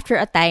 after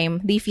a time,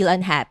 they feel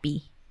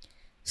unhappy.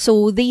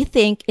 So, they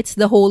think it's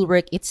the whole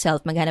work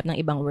itself, maghanap ng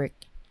ibang work.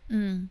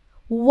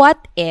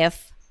 What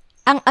if,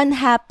 ang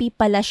unhappy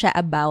pala siya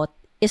about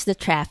is the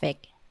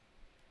traffic?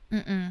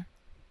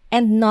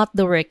 And not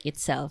the work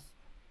itself.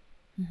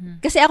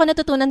 Kasi ako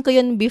natutunan ko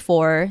yun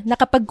before, na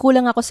kapag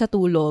kulang ako sa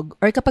tulog,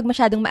 or kapag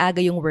masyadong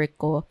maaga yung work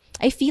ko,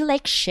 I feel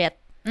like shit.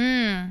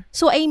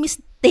 So, I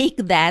mistake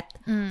that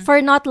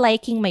for not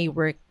liking my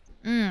work.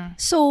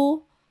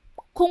 So,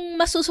 kung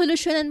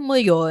masusolusyonan mo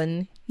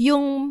yon,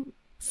 yung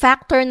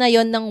factor na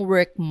yon ng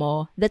work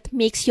mo that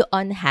makes you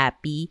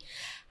unhappy,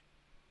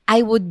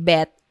 I would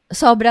bet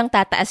sobrang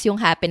tataas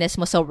yung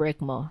happiness mo sa work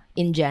mo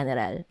in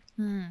general.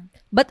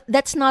 But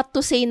that's not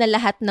to say na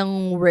lahat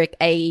ng work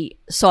ay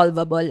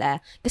solvable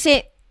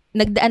Kasi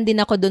nagdaan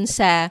din ako dun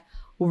sa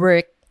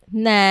work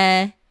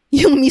na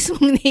yung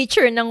mismong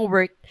nature ng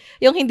work,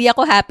 yung hindi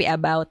ako happy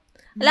about.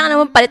 Alam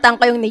naman palitan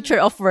ko yung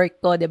nature of work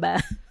ko, di ba?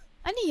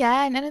 Ano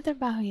yan? Ano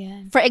trabaho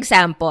yan? For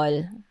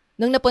example,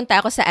 nung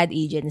napunta ako sa ad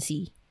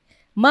agency,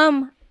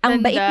 ma'am,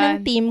 ang bait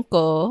ng team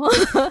ko.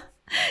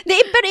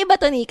 Pero iba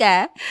to,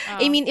 Nika.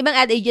 I mean, ibang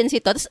ad agency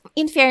to. Tapos,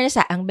 in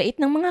fairness, ang bait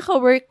ng mga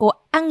ka-work ko,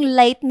 ang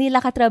light nila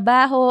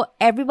katrabaho,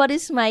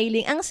 everybody's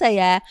smiling, ang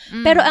saya.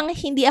 Pero ang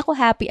hindi ako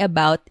happy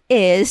about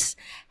is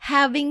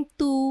having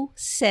to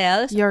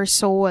sell your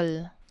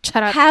soul.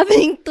 Charot.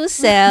 Having to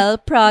sell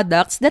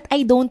products that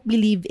I don't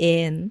believe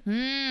in.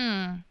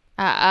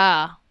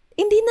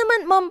 Hindi naman,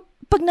 ma'am,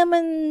 pag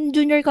naman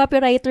junior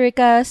copywriter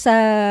ka sa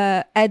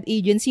ad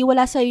agency,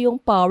 wala sa'yo yung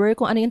power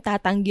kung ano yung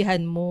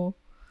tatanggihan mo.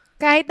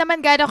 Kahit naman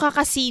gano'n ka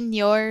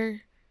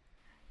ka-senior.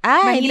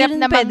 Hindi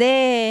rin pwede.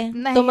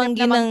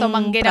 Tumanggi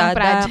ng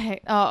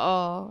project.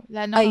 Oo.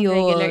 Lalo kung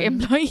regular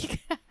employee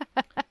ka.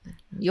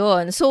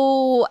 Yun. So,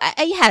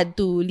 I had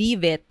to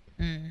leave it.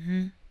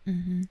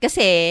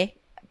 Kasi,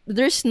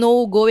 there's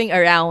no going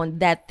around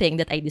that thing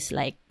that I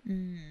dislike.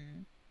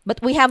 But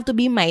we have to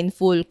be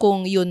mindful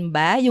kung yun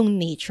ba yung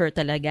nature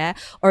talaga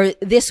or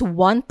this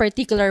one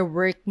particular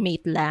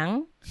workmate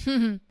lang.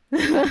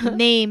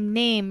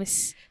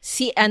 Names.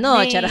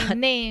 Charot.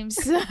 Names.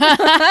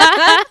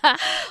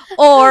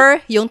 Or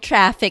yung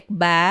traffic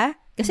ba?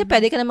 Kasi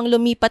pwede ka namang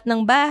lumipat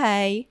ng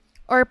bahay.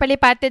 Or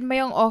palipatin mo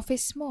yung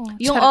office mo.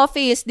 Yung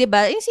office, di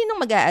ba? Yung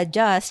sinong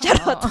mag-a-adjust?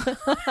 Charot.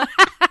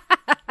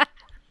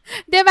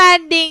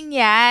 Demanding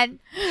yan.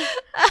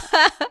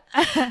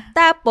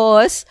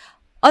 Tapos,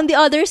 on the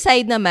other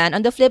side naman,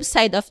 on the flip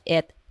side of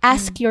it,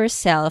 ask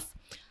yourself,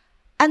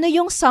 ano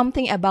yung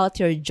something about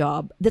your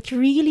job that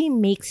really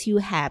makes you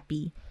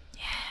happy?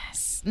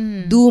 Yes.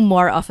 Do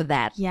more of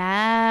that.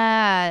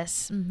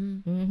 Yes.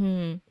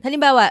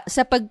 Halimbawa,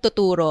 sa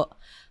pagtuturo,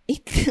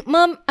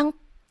 ma'am, ang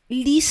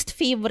least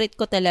favorite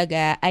ko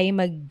talaga ay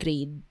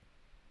mag-grade.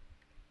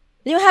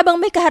 Yung habang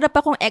may kaharap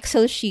akong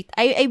Excel sheet,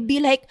 I'd be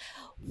like,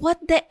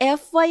 what the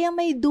F? Why am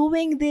I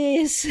doing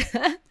this?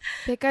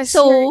 Because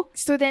your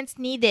students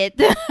need it.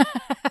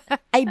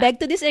 I beg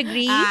to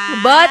disagree,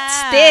 but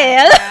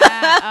still.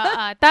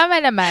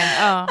 Tama naman.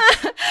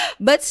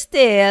 But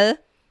still,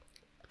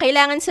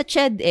 kailangan sa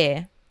CHED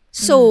eh.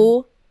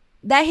 So,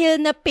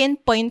 dahil na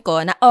pinpoint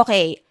ko na,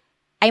 okay,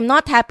 I'm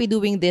not happy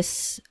doing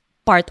this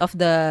part of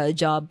the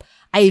job.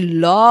 I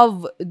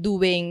love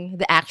doing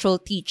the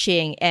actual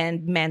teaching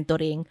and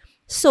mentoring.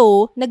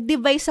 So,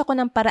 nag-devise ako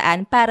ng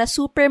paraan para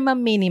super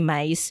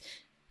ma-minimize.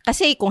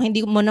 Kasi kung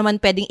hindi mo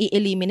naman pwedeng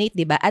i-eliminate,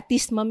 di ba? At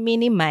least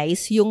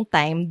ma-minimize yung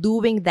time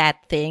doing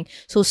that thing.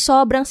 So,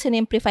 sobrang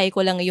sinimplify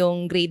ko lang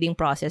yung grading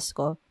process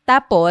ko.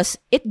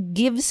 Tapos, it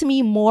gives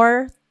me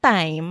more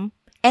time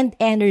and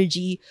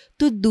energy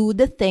to do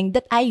the thing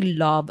that I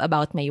love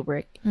about my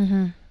work.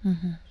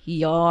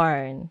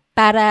 Yarn.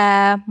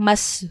 Para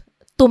mas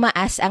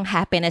tumaas ang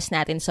happiness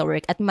natin sa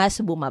work at mas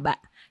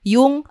bumaba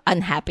yung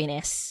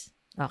unhappiness.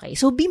 Okay,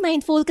 so be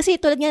mindful kasi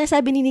tulad nga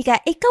sabi ni Nika,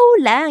 ikaw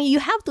lang,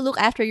 you have to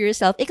look after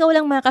yourself. Ikaw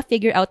lang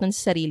makaka-figure out ng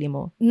sarili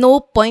mo. No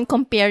point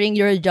comparing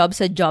your job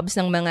sa jobs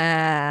ng mga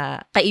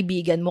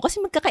kaibigan mo kasi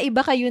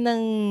magkakaiba kayo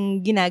ng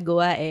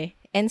ginagawa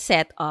and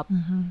set up.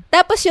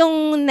 Tapos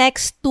yung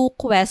next 2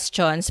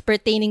 questions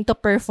pertaining to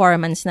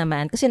performance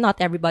naman kasi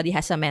not everybody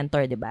has a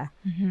mentor, di ba?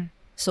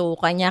 So,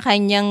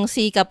 kanya-kanyang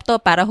sikap to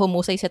para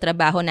humusay sa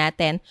trabaho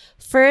natin.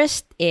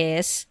 First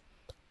is,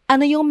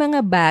 ano yung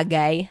mga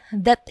bagay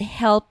that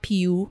help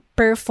you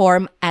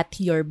perform at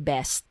your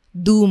best?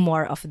 Do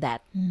more of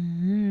that.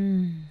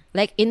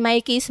 Like, in my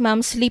case,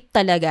 ma'am, sleep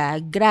talaga.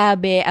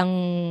 Grabe ang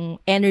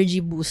energy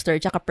booster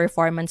tsaka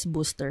performance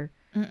booster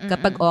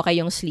kapag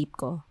okay yung sleep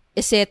ko.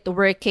 Is it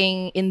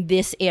working in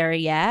this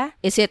area?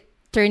 Is it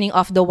turning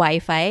off the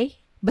Wi-Fi?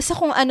 Basta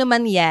kung ano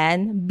man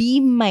yan, be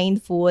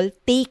mindful,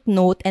 take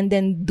note, and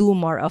then do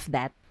more of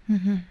that.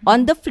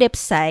 On the flip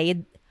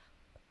side,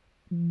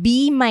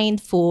 be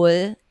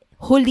mindful,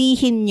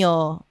 hulihin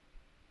nyo,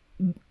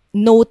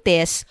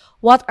 notice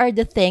what are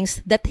the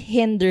things that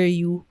hinder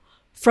you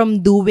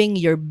from doing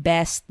your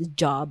best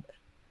job,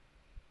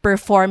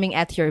 performing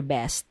at your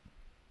best.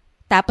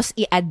 Tapos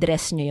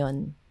i-address nyo yun.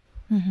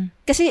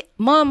 Kasi,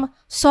 mom,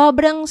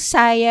 sobrang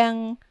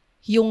sayang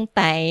yung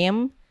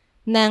time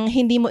nang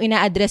hindi mo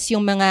ina-address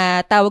yung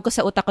mga, tawag ko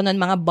sa utak ko nun,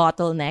 mga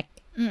bottleneck.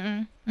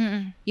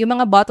 Yung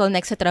mga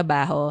bottleneck sa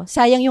trabaho,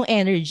 sayang yung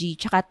energy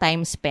tsaka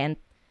time spent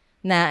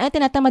na,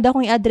 tinatamad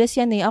akong i-address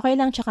yan okay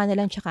lang, tsaka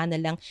na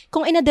lang.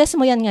 Kung in-address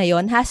mo yan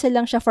ngayon, hassle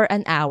lang siya for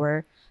an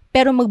hour,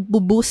 pero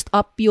mag-boost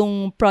up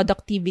yung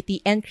productivity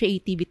and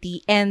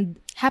creativity and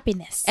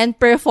happiness and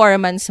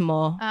performance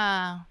mo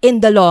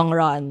in the long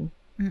run.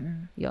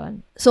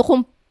 Yon. So,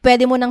 kung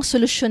pwede mo nang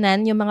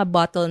solusyonan yung mga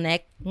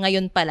bottleneck,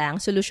 ngayon pa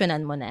lang,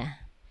 solusyonan mo na.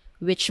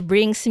 Which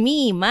brings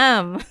me,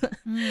 ma'am,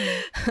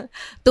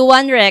 to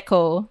one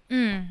reco.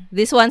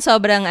 This one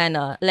sobrang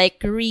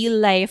like real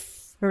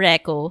life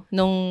reco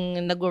nung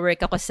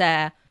nag-work ako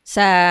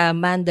sa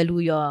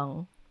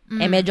Mandaluyong.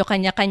 Medyo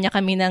kanya-kanya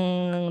kami ng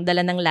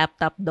dala ng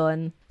laptop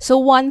doon. So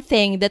one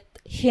thing that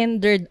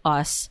hindered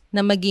us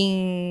na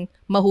maging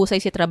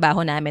mahusay si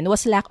trabaho namin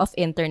was lack of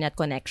internet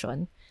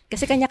connection.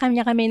 Kasi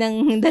kanya-kanya kami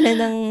ng dala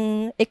ng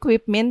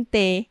equipment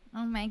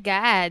Oh my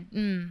God.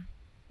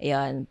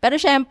 Ayun. Pero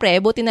syempre,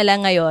 buti na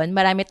lang ngayon,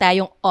 marami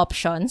tayong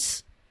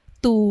options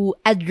to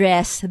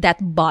address that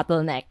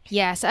bottleneck.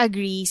 Yes,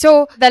 agree.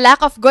 So, the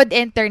lack of good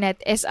internet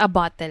is a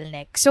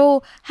bottleneck.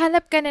 So,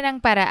 hanap ka na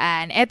ng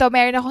paraan. Eto,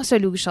 meron akong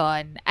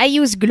solution. I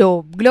use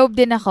Globe. Globe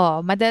din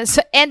ako.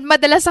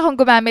 Madalas akong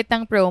gumamit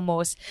ng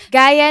promos.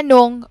 Gaya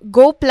nung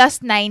Go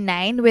Plus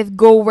 99 with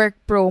Go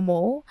Work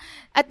promo.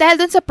 At dahil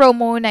dun sa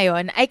promo na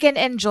yon, I can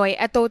enjoy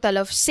a total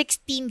of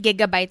 16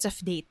 gigabytes of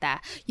data.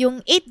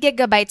 Yung 8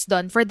 gigabytes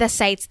doon for the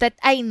sites that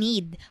I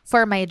need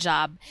for my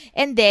job.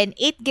 And then,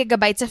 8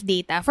 gigabytes of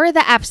data for for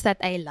the apps that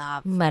I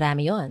love.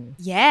 Marami yon.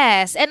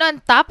 Yes. And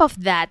on top of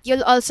that,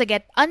 you'll also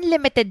get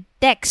unlimited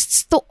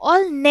texts to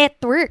all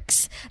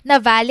networks na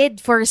valid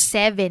for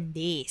 7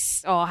 days.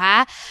 O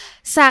ha?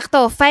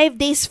 Sakto, 5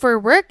 days for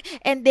work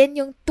and then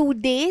yung 2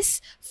 days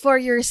for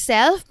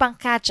yourself pang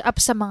catch up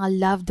sa mga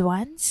loved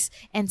ones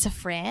and sa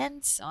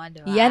friends. O,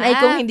 diba? Yan ay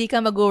kung hindi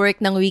ka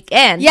mag-work ng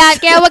weekend. Yan,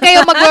 kaya wag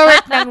kayong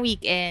mag-work ng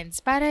weekends.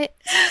 Para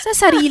sa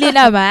sarili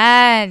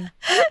naman.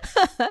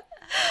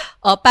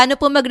 O, paano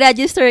po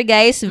mag-register,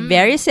 guys?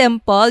 Very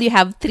simple. You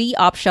have 3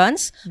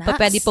 options. Nice.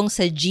 Pwede pong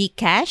sa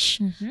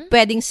GCash,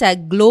 pwedeng sa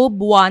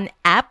Globe One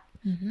app,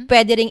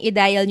 pwede ring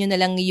i-dial nyo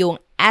na lang yung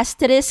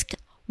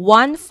 *143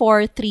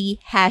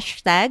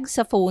 hashtag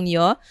sa phone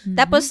nyo.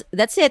 Tapos,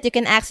 that's it. You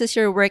can access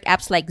your work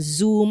apps like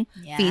Zoom,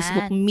 Yan.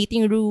 Facebook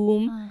Meeting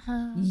Room,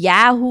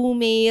 Yahoo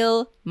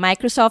Mail,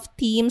 Microsoft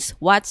Teams,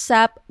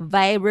 WhatsApp,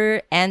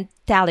 Viber, and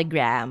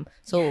Telegram.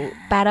 So,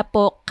 para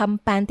po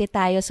kampante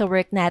tayo sa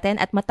work natin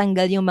at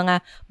matanggal yung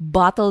mga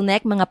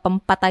bottleneck, mga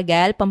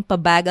pampatagal,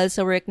 pampabagal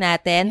sa work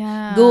natin,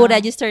 go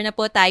register na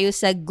po tayo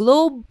sa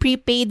Globe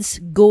Prepaid's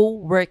Go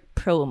Work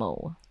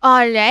promo.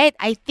 Alright,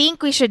 I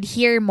think we should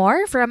hear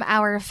more from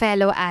our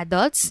fellow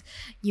adults.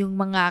 Yung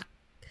mga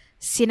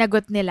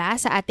sinagot nila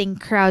sa ating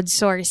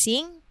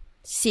crowdsourcing.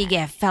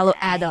 Sige, fellow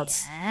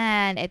adults.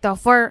 Ayan. Ito,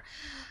 for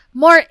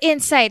more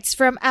insights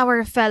from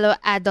our fellow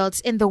adults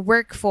in the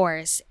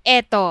workforce.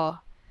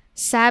 Ito,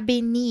 sabi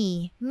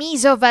ni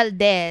Mizo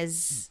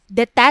Valdez,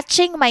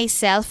 detaching my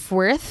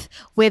self-worth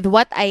with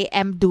what I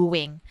am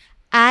doing.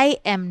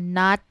 I am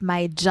not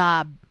my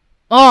job.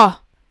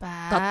 Oh!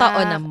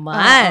 Totoo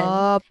naman.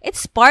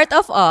 It's part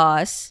of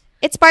us.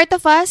 It's part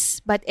of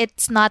us, but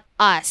it's not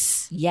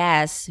us.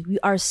 Yes,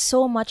 we are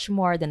so much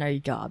more than our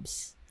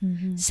jobs.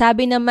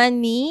 Sabi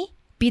naman ni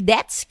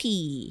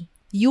Pidetsky,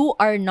 you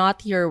are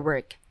not your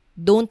work.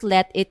 Don't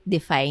let it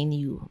define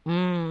you.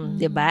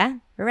 Diba?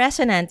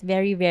 Resonant.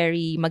 Very,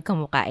 very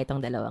magkamukha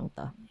itong dalawang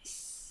to.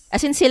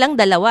 As in, silang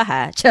dalawa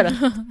ha. Charot.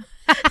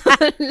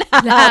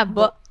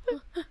 Labo.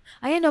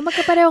 Ayan o,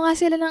 magkapareho nga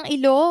sila ng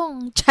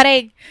ilong.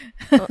 Charig.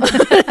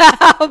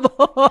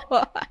 Labo.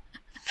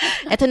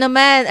 Ito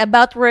naman,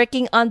 about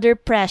working under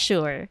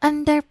pressure.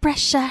 Under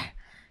pressure.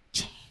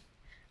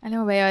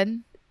 Ano ba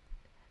yun?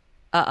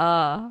 Oo.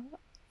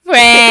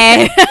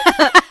 Friend!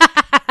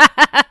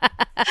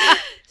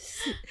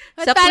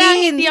 Sa parang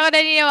Queen. hindi ako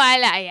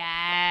naniniwala.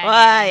 Ayan.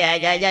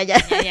 Yan.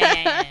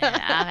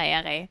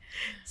 Okay.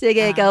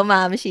 Sige, ikaw,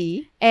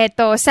 Mamshi.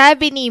 Eto,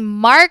 sabi ni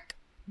Mark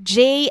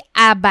J.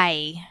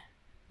 Abay,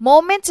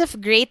 moments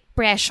of great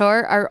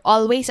pressure are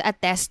always a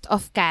test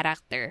of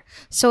character.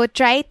 So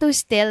try to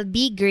still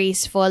be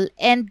graceful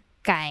and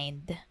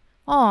kind.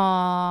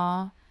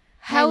 Aww.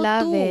 I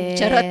love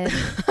it. Charot.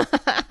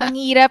 Ang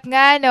hirap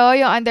nga, no?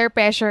 Yung under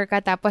pressure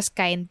ka tapos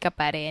kind ka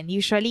pa rin.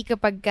 Usually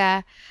kapag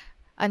ka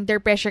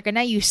under pressure ka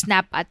na, you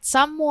snap at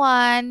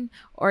someone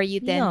or you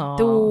tend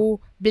to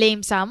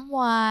blame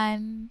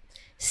someone.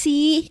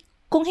 See,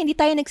 kung hindi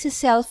tayo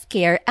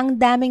nagsi-self-care, ang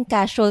daming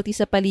casualty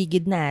sa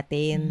paligid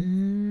natin.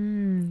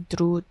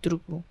 True.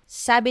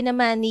 Sabi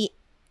naman ni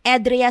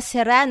Edria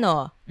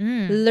Serrano,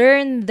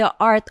 learn the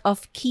art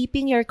of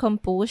keeping your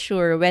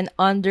composure when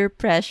under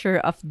pressure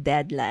of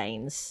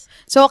deadlines.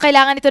 So,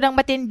 kailangan ito ng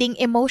matinding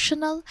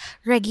emotional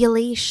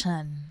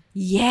regulation.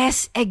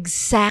 Yes,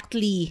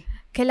 exactly.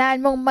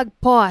 Kailangan mong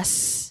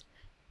mag-pause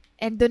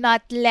and do not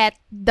let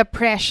the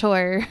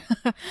pressure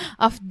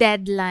of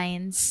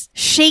deadlines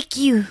shake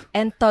you.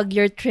 And tug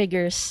your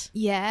triggers.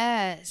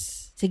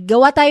 Yes. Sige,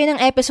 gawa tayo ng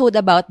episode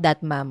about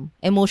that, ma'am.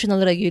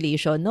 Emotional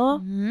regulation,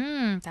 no?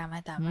 Tama.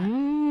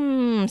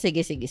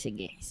 Sige.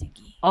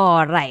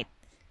 Alright.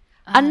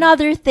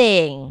 Another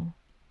thing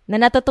na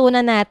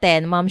natutunan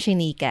natin, Ma'am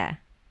Shinika.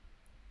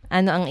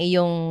 Ano ang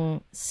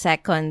iyong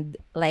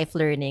second life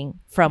learning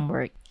from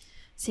work?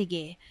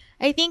 Sige.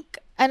 I think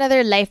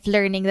another life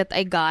learning that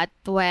I got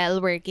while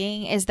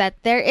working is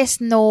that there is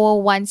no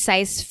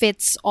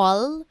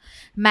one-size-fits-all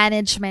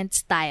management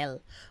style,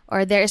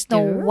 or there is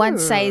no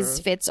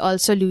one-size-fits-all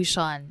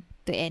solution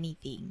to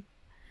anything.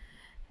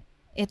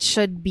 It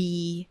should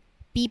be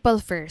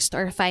people first,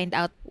 or find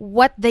out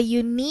what the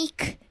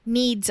unique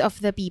needs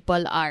of the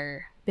people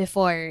are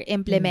before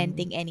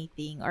implementing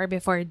anything or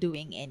before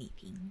doing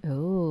anything.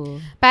 Oh.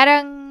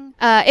 Parang,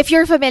 if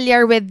you're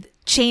familiar with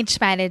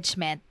change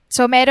management,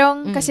 so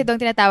merong kasi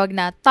doong tinatawag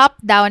na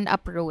top-down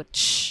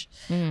approach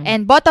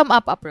and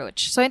bottom-up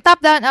approach. So yung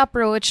top-down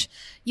approach,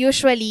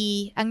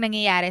 usually, ang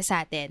nangyayari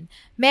sa atin,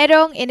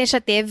 merong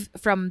initiative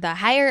from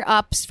the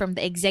higher-ups, from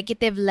the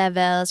executive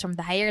levels,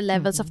 from the higher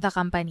levels of the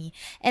company,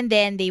 and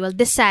then they will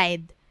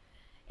decide,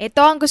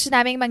 ito ang gusto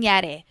naming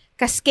mangyari.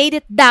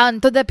 Cascade it down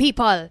to the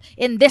people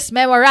in this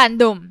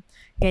memorandum.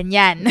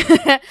 Ganyan.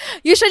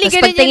 Usually,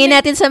 tapos pagtingin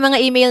natin sa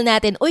mga email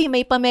natin, uy,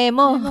 may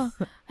pa-memo.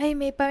 Ay,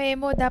 may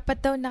pa-memo.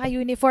 Dapat daw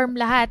naka-uniform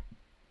lahat.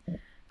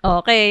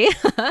 Okay.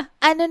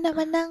 Ano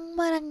naman ang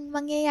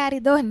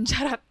mangyayari doon?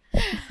 Charot.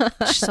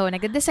 So,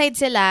 nag-decide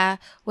sila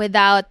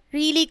without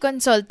really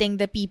consulting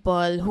the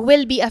people who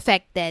will be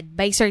affected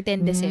by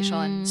certain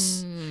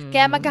decisions.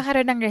 Kaya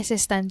magkakaroon ng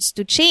resistance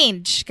to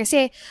change.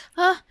 Kasi,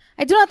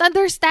 I do not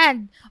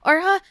understand.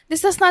 Or,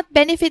 this does not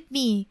benefit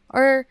me.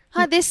 Or,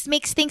 this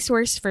makes things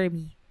worse for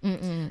me.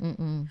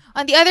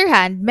 On the other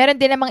hand, meron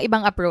din namang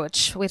ibang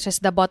approach, which is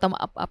the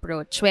bottom-up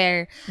approach,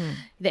 where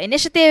the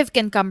initiative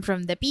can come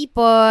from the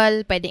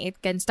people,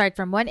 it can start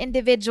from one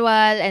individual,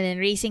 and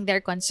then raising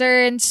their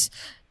concerns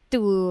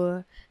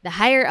to the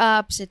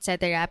higher-ups,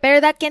 etc.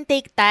 Pero that can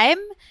take time,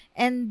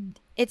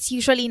 and it's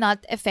usually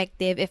not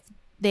effective if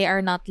they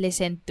are not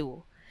listened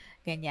to.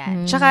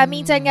 Ganyan. Tsaka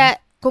minsan nga,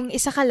 kung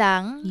isa ka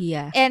lang,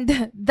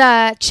 and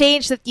the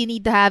change that you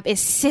need to have is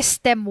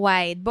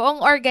system-wide, buong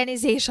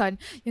organization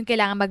yung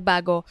kailangan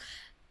magbago,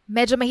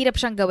 medyo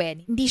mahirap siyang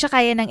gawin. Hindi siya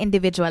kaya ng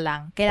individual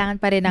lang. Kailangan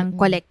pa rin ng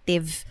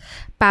collective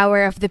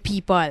power of the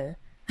people.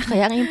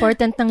 Kaya ang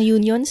important ng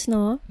unions,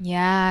 no?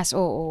 Yes,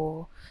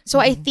 oo.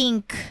 So I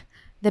think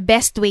the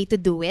best way to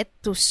do it,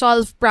 to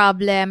solve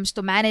problems,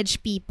 to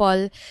manage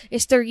people,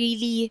 is to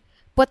really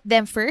put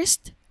them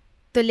first,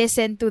 to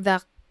listen to the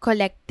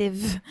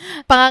collective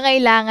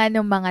pangangailangan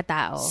ng mga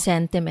tao.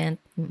 Sentiment.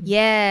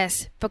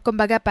 Yes.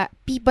 Kumbaga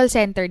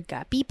people-centered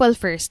ka. People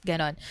first,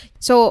 ganon.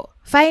 So,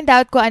 find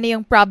out kung ano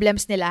yung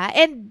problems nila.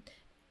 And,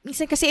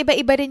 minsan kasi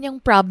iba-iba rin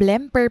yung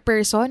problem per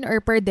person or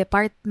per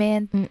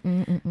department.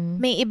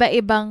 May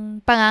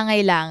iba-ibang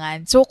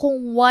pangangailangan. So,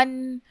 kung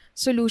one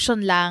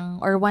solution lang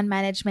or one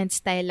management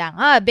style lang,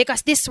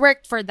 because this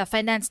worked for the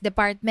finance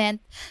department,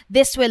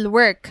 this will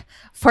work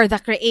for the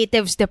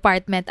creatives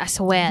department as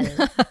well.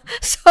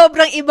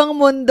 Sobrang ibang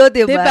mundo,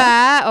 diba?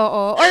 Diba?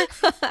 Oo. Or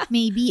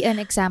maybe an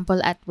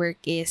example at work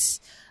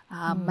is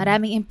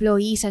maraming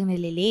employees ang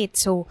nalilate.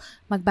 So,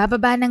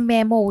 magbababa ng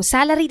memo,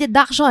 salary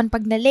deduction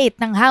pag na-late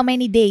ng how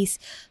many days.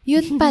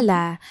 Yun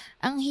pala,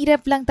 ang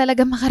hirap lang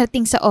talaga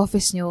makarating sa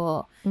office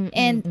nyo.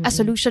 And a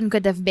solution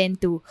could have been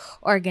to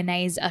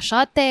organize a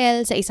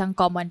shuttle sa isang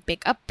common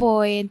pick-up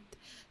point.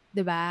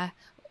 Diba?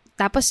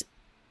 Tapos,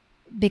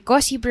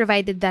 because you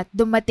provided that,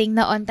 dumating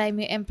na on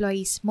time yung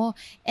employees mo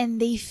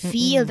and they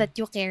feel that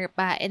you care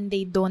pa and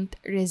they don't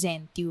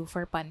resent you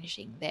for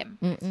punishing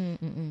them.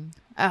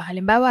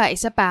 Halimbawa,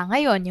 isa pa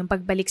ngayon, yung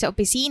pagbalik sa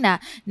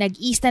opisina,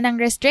 nag-ease na ng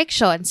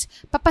restrictions,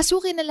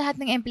 papasukin na lahat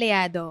ng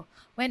empleyado.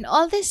 When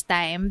all this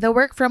time, the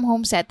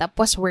work-from-home setup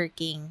was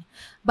working.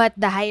 But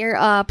the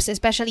higher-ups,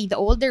 especially the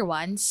older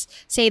ones,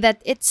 say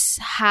that it's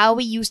how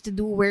we used to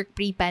do work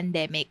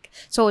pre-pandemic.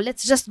 So,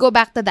 let's just go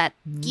back to that.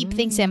 Keep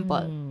things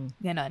simple.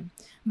 Ganon.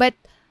 But,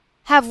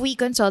 have we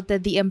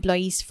consulted the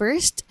employees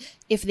first?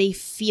 If they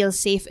feel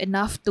safe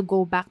enough to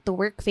go back to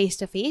work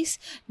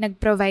face-to-face?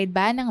 Nag-provide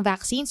ba ng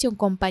vaccines yung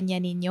kumpanya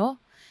ninyo?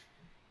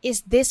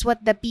 Is this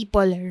what the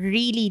people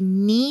really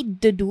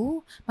need to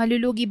do?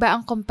 Malulugi ba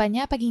ang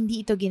kumpanya pag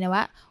hindi ito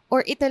ginawa?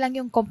 Or ito lang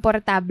yung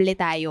komportable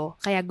tayo,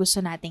 kaya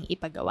gusto nating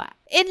ipagawa?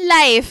 In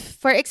life,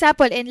 for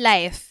example,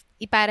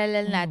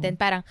 iparalal natin,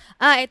 parang,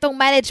 itong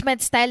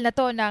management style na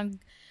to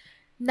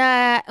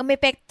na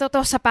umepekto to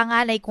sa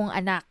panganay kong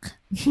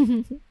anak.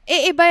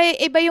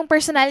 Iba yung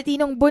personality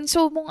ng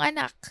bunso mong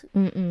anak.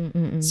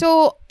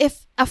 So,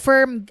 if a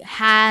firm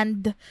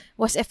hand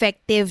was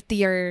effective to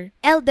your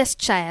eldest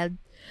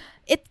child,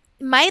 it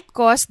might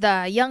cause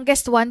the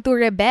youngest one to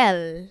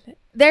rebel.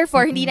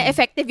 Therefore, hindi na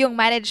effective yung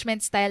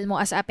management style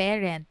mo as a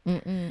parent.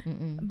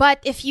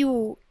 But if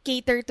you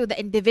cater to the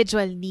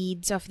individual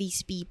needs of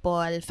these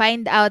people,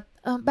 find out,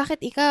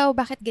 bakit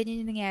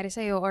ganyan yung nangyari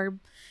sa'yo? Or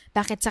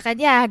bakit sa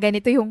kanya,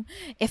 ganito yung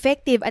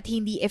effective at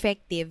hindi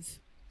effective.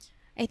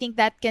 I think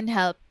that can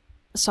help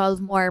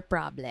solve more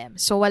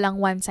problems. So, walang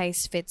one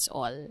size fits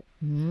all.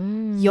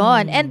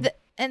 Yon.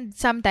 And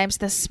sometimes,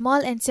 the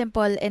small and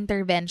simple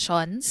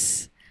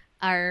interventions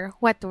are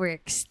what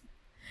works.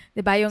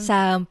 Diba yung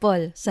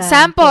Sample.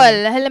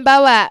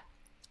 Halimbawa,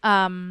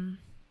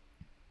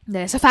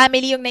 sa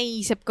family yung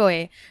naiisip ko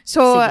eh.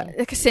 So,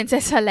 since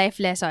it's a life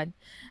lesson,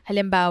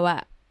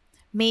 halimbawa,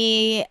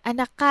 may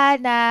anak ka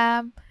na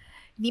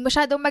hindi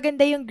masyadong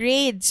maganda yung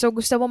grade. So,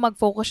 gusto mo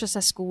mag-focus siya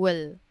sa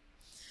school.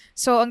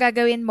 So, ang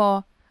gagawin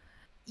mo,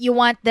 you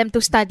want them to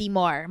study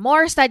more.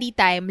 More study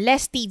time,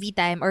 less TV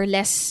time, or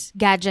less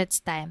gadgets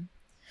time.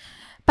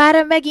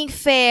 Para maging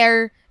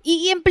fair,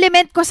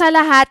 i-implement ko sa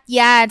lahat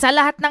yan. Sa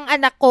lahat ng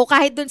anak ko,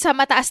 kahit dun sa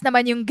mataas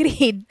naman yung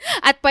grade.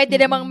 At pwede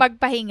namang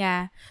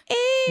magpahinga.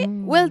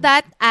 Will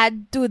that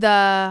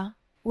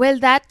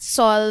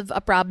solve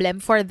a problem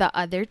for the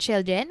other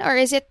children? Or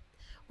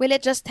will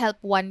it just help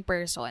one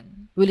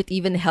person? Will it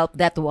even help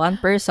that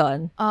one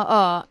person?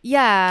 Oo.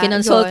 Yeah.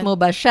 Kinonsult mo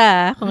ba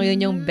siya kung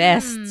yun yung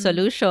best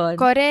solution?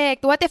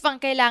 Correct. What if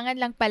ang kailangan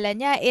lang pala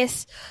niya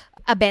is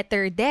a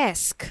better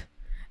desk?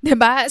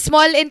 Diba?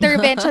 Small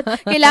intervention.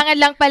 Kailangan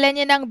lang pala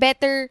niya ng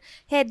better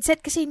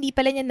headset kasi hindi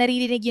pala niya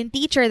naririnig yung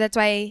teacher. That's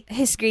why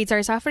his grades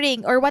are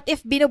suffering. Or what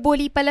if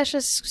binubully pala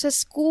siya sa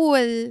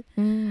school?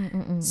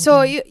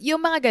 So,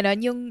 yung mga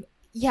ganon,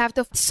 you have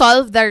to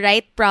solve the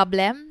right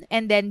problem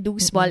and then do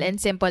small and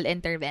simple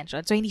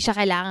intervention. So, hindi siya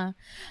kailangan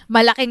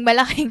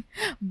malaking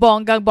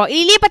bonggang-bong.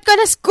 Ilipat ko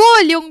na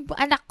school yung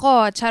anak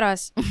ko.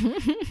 Charos.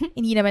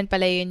 Hindi naman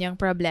pala yun yung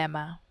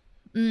problema.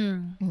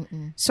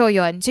 So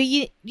yun. So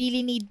you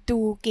really need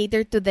to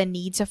cater to the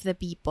needs of the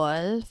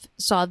people,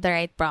 solve the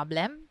right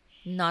problem.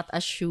 Not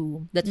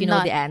assume that you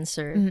know the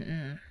answer.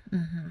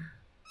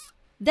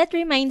 That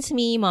reminds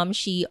me,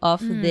 Momshi,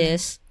 of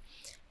this.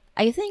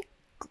 I think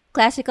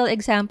classical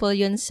example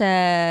yun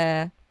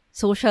sa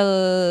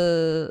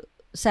social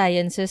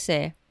sciences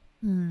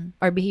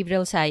or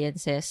behavioral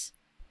sciences.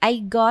 I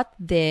got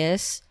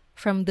this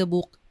from the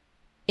book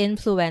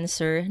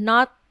Influencer,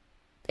 not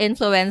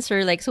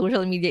influencer like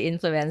social media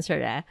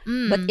influencer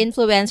but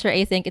influencer.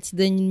 I think it's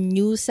the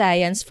new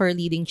science for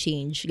leading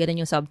change.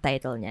 Ganun yung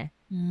subtitle niya.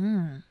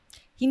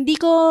 Hindi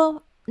ko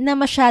na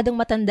masyadong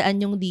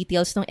matandaan yung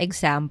details ng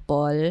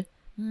example,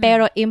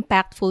 pero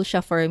impactful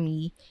siya for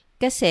me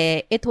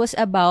kasi it was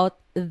about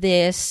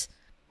this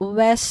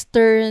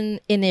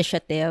Western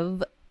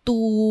initiative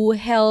to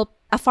help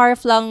a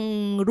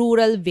far-flung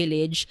rural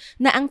village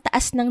na ang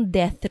taas ng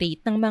death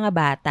rate ng mga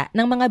bata,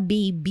 ng mga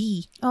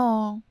baby.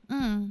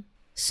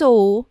 So,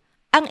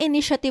 ang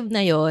initiative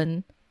na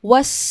yon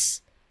was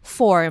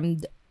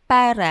formed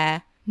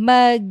para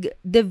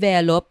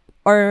mag-develop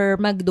or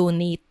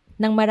mag-donate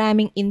ng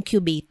maraming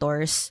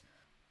incubators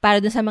para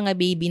dun sa mga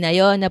baby na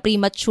yon na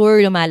premature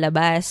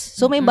lumalabas.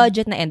 So, may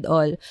budget na and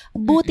all.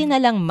 Buti na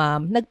lang,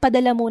 ma'am,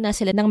 nagpadala muna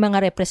sila ng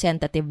mga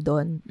representative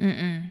doon.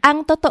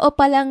 Ang totoo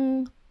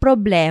palang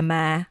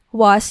problema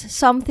was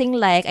something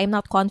like, I'm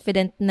not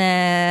confident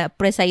na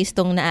precise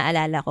tong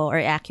naaalala ko or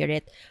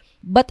accurate,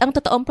 but ang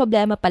totoong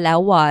problema pala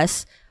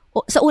was,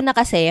 sa una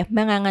kasi,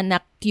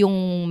 manganganak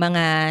yung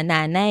mga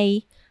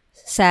nanay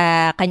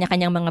sa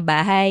kanya-kanyang mga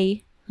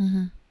bahay.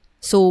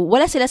 So,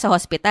 wala sila sa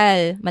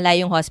hospital.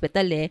 Malayong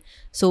hospital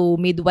So,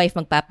 midwife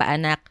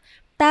magpapaanak.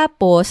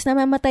 Tapos,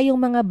 namamatay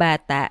yung mga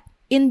bata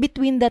in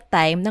between the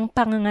time ng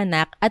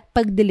panganganak at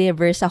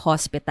pag-deliver sa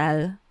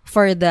hospital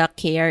for the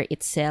care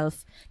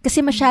itself.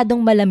 Kasi masyadong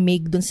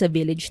malamig dun sa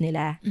village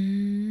nila.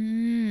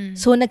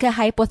 So,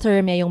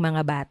 nagka-hypothermia yung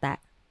mga bata.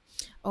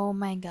 Oh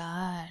my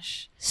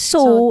gosh.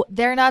 So,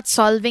 they're not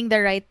solving the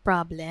right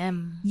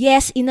problem.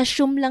 Yes,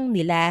 inassume lang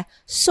nila.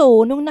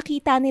 So, nung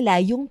nakita nila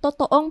yung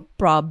totoong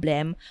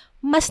problem,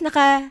 mas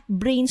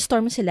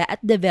naka-brainstorm sila at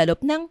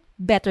develop ng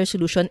better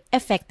solution,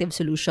 effective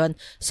solution.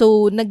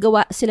 So,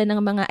 naggawa sila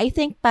ng mga, I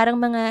think, parang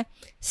mga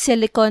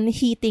silicone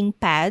heating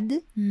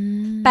pad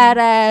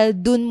para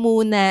dun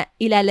muna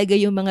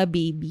ilalagay yung mga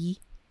baby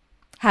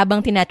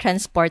habang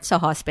tinatransport sa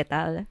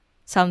hospital.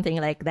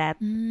 Something like that.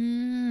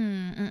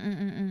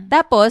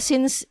 Tapos,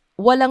 since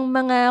walang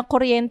mga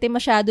kuryente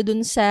masyado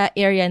dun sa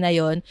area na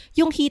yon,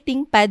 yung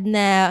heating pad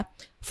na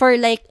for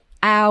like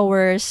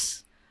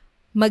hours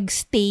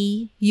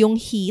magstay yung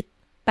heat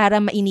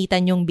para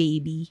mainitan yung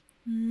baby.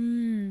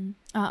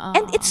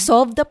 And it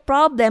solved the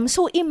problem.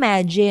 So,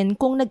 imagine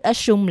kung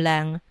nag-assume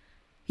lang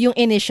yung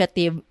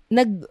initiative,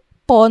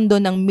 nagpondo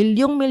ng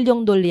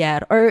milyong-milyong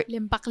dolyar or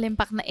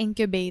limpak-limpak na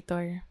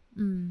incubator.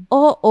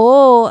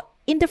 Oo.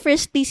 In the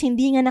first place,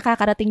 hindi nga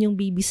nakakarating yung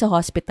baby sa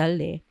hospital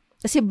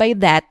Kasi by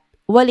that,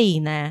 wala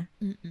na.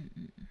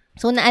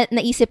 So,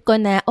 naisip ko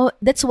na,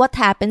 that's what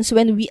happens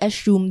when we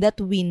assume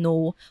that we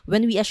know,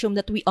 when we assume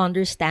that we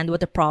understand what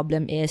the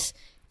problem is.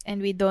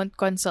 And we don't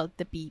consult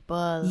the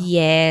people.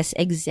 Yes,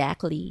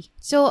 exactly.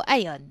 So,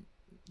 ayun.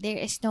 There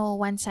is no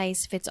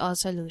one-size-fits-all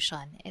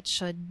solution. It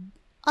should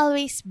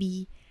always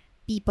be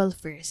people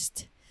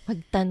first.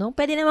 Magtanong.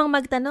 Pwede namang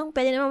magtanong.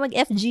 Pwede namang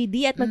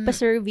mag-FGD at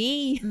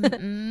magpa-survey.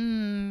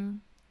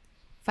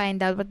 Find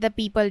out what the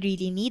people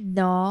really need,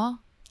 no?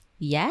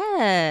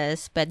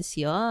 Yes. Pwede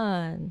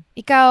yun.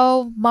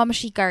 Ikaw, Mom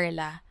Shi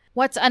Carla,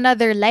 what's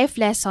another life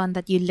lesson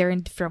that you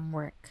learned from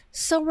work?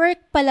 Sa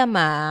work pala,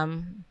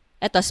 ma'am,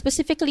 eto,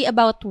 specifically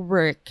about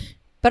work,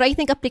 pero I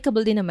think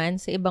applicable din naman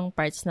sa ibang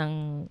parts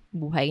ng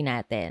buhay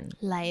natin.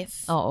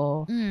 Life.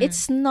 Oo.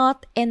 It's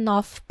not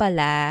enough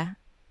pala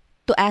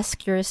to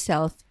ask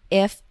yourself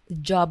if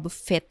job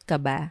fit ka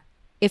ba,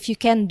 if you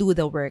can do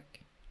the work.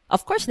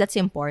 Of course, that's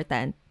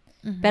important.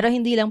 Pero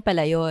hindi lang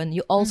pala yun.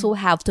 You also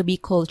have to be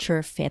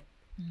culture fit.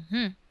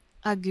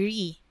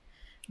 Agree.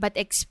 But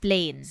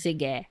explain.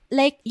 Sige.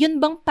 Like,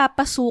 yun bang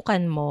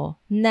papasukan mo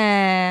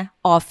na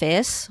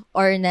office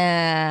or na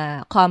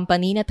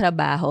company na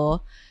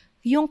trabaho,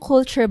 yung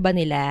culture ba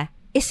nila,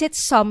 is it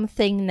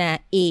something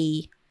na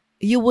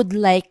you would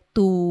like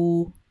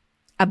to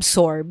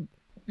absorb?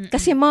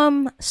 Kasi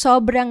ma'am,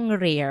 sobrang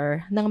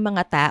rare ng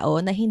mga tao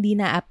na hindi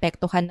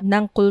naapektuhan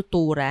ng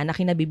kultura na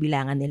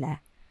kinabibilangan nila.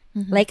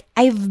 Like,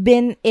 I've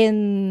been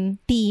in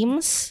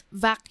teams.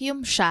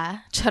 Vacuum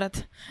siya.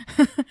 Charot.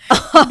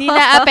 Hindi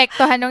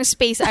naapektuhan ng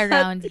space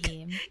around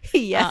him.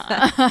 Yeah.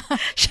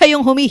 Siya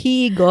yung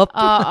humihigop.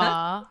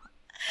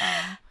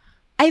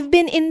 I've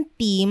been in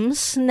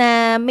teams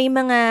na may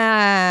mga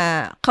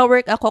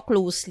ka-work ako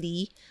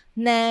closely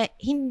na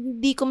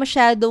hindi ko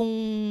masyadong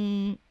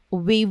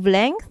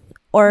wavelength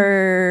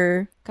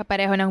or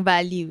kapareho ng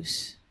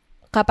values.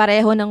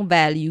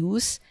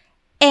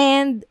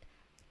 And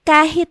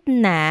kahit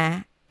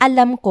na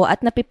alam ko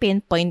at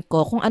napipinpoint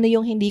ko kung ano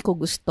yung hindi ko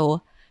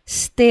gusto,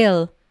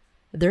 still,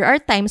 there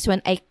are times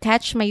when I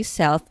catch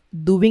myself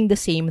doing the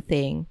same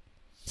thing.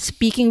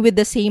 speaking with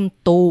the same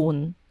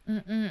tone.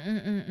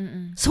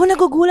 So,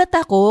 nagugulat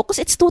ako because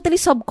it's totally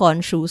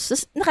subconscious.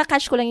 Tapos,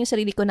 nakakatch ko lang yung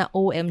sarili ko na,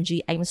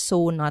 OMG, I'm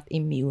so not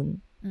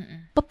immune.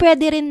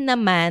 Pwede rin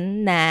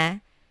naman na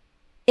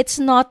it's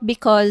not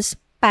because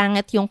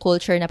pangit yung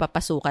culture na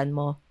papasukan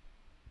mo.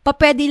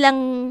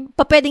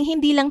 Pwedeng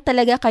hindi lang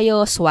talaga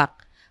kayo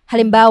swak.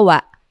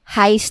 Halimbawa,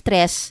 high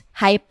stress,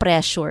 high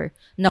pressure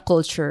na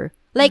culture.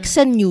 Like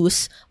sa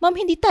news, ma'am,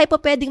 hindi tayo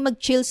pwedeng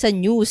mag-chill sa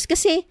news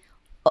kasi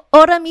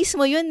ora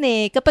mismo yun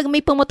eh. Kapag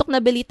may pumutok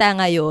na balita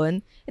ngayon,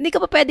 hindi ka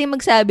pa pwedeng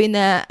magsabi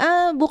na,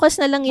 bukas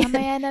na lang yan.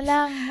 Mamaya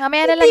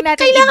na lang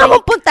natin kailangan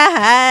mong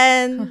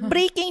puntahan.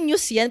 Breaking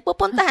news yan.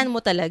 Pupuntahan mo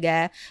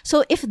talaga.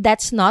 So, if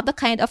that's not the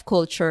kind of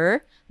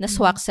culture na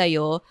swak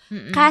sa'yo,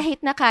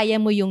 kahit na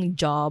kaya mo yung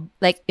job,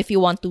 like if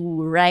you want to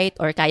write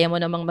or kaya mo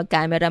namang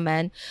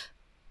mag-cameraman,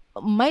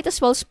 might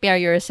as well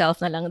spare yourself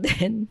na lang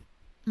din.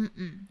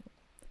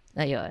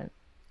 Ayun.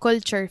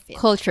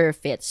 Culture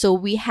fit. So,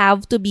 we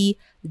have to be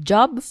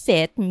job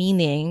fit,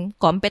 meaning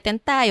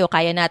competent tayo,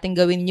 kaya natin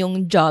gawin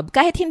yung job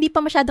kahit hindi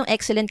pa masyadong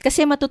excellent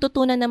kasi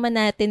matututunan naman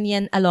natin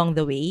yan along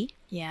the way.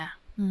 Yeah.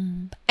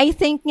 I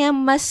think nga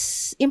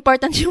mas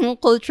important yung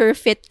culture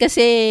fit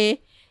kasi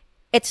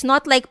it's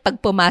not like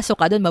pag pumasok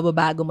ka doon,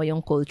 mababago mo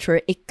yung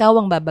culture. Ikaw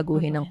ang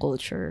babaguhin ng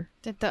culture.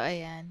 Totoo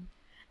yan.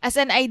 As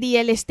an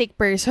idealistic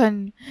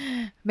person,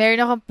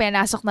 meron akong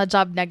pinasok na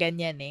job na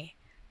ganyan eh.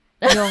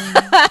 Yung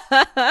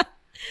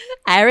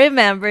I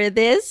remember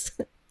this.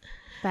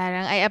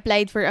 Parang I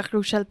applied for a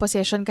crucial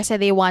position kasi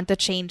they want to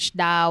change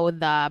daw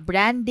the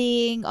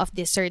branding of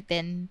this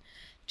certain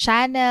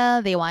channel.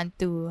 They want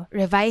to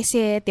revise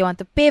it. They want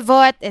to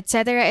pivot,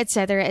 etc.,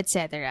 etc.,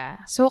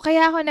 etc. So,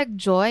 kaya ako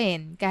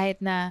nag-join kahit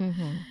na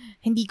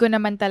hindi ko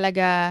naman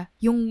talaga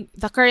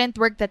the current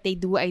work that they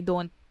do, I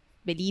don't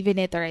believe in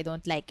it or I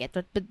don't like it.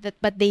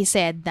 But they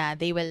said na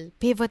they will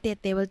pivot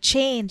it, they will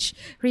change,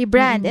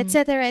 rebrand,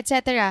 etc.,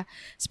 etc.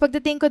 So,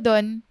 pagdating ko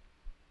doon,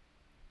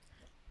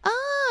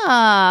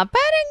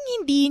 parang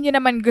hindi nyo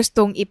naman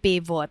gustong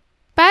i-pivot.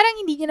 Parang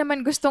hindi nyo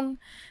naman gustong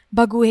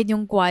baguhin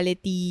yung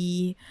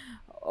quality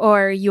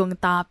or yung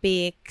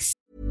topics.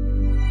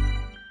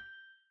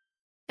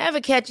 Ever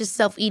catch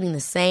yourself eating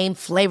the same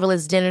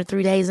flavorless dinner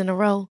 3 days in a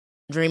row?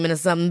 Dreaming of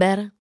something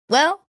better?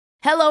 Well,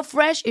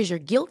 HelloFresh is your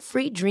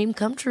guilt-free dream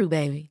come true,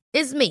 baby.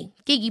 It's me,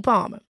 Keke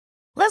Palmer.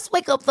 Let's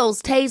wake up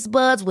those taste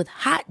buds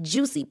with hot,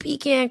 juicy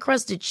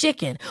pecan-crusted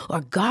chicken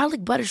or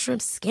garlic butter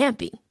shrimp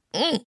scampi.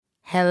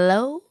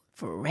 Hello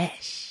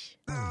Fresh.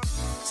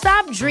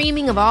 Stop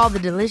dreaming of all the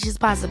delicious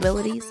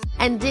possibilities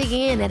and dig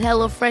in at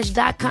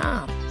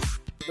HelloFresh.com.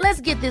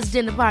 Let's get this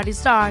dinner party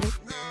started.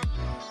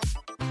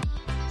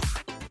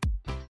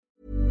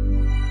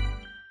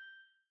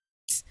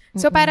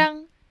 So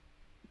parang,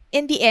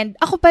 in the end,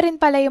 ako pa rin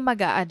pala yung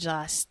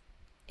mag-a-adjust.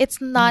 It's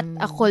not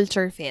a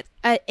culture fit.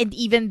 And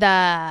even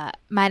the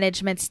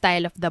management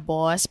style of the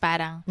boss,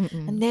 parang,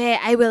 hindi,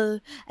 I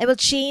will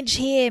change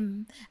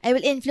him. I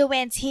will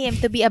influence him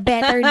to be a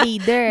better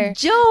leader.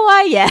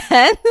 Jowa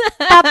yan.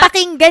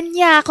 Papakinggan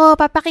niya ako.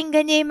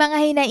 Papakinggan niya yung mga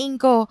hinaing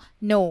ko.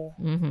 No.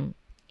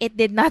 It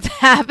did not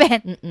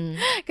happen.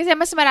 Kasi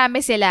mas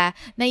marami sila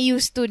na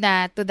used to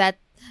that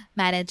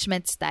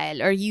management style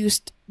or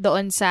used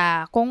doon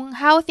sa kung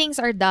how things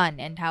are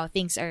done and how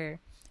things are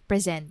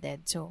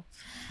presented. So,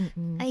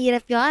 ang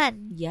hirap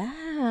yun.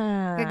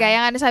 Yeah.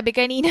 Kagaya nga nasabi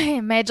kanina,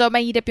 medyo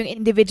mahirap yung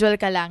individual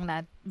ka lang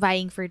na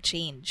vying for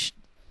change.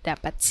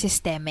 Dapat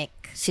systemic.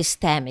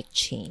 Systemic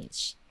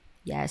change.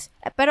 Yes.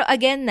 Pero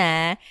again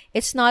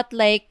it's not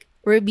like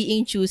we're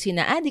being choosy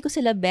na, di ko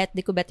sila bet,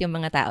 di ko bet yung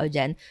mga tao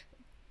dyan.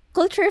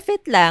 Culture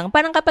fit lang.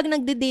 Parang kapag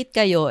nagde-date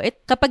kayo,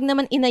 kapag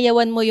naman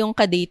inayawan mo yung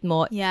kadate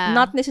mo,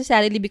 not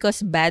necessarily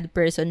because bad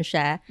person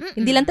siya,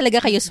 hindi lang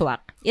talaga kayo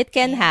swak. It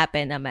can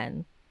happen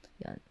naman.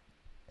 Yun.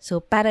 So,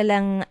 para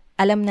lang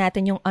alam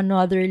natin yung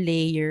another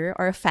layer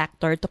or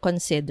factor to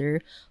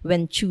consider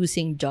when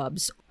choosing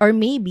jobs. Or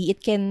maybe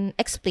it can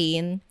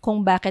explain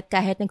kung bakit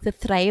kahit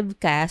nagte-thrive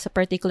ka sa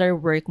particular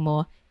work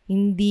mo,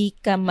 hindi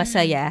ka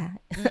masaya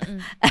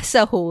as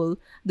a whole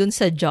dun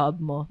sa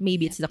job mo.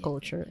 Maybe it's the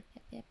culture.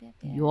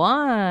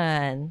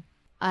 Yuan.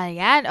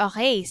 Ayan,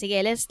 okay.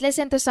 Sige, let's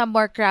listen to some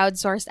more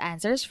crowdsourced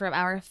answers from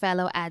our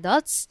fellow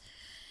adults.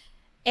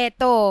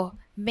 Eto,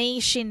 may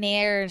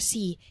shinare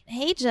si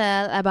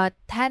Hagel about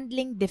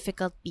handling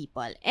difficult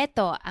people.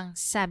 Eto ang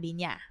sabi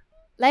niya.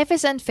 Life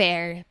is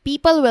unfair.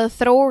 People will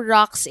throw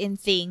rocks in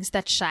things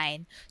that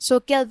shine,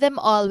 so kill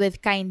them all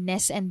with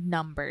kindness and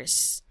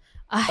numbers.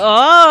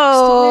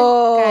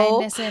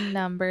 Kindness and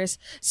numbers.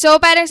 So,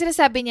 parang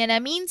sinasabi niya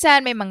na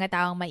minsan may mga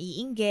taong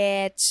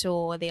maiinggit,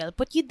 so they'll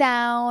put you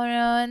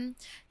down.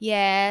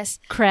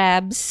 Yes.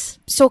 Crabs.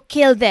 So,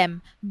 kill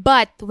them,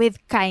 but with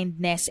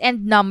kindness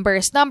and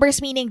numbers. Numbers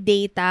meaning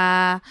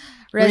data,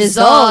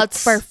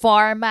 results.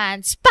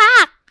 Performance.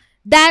 Pak!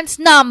 Dance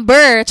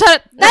number.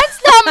 Dance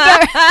number!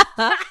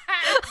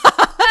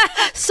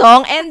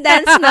 Song and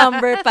dance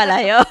number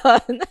pala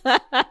yun.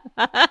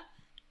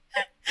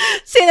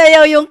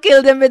 Sinayaw yung Kill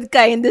Them With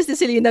Kindness ni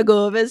Selena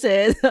Gomez.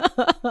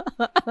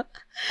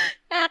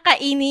 Nakakainis.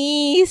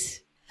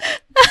 Nakakainis.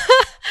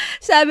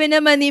 Sabi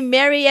naman ni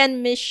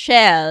Marianne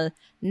Michelle,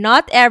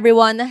 not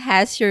everyone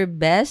has your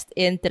best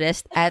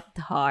interest at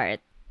heart.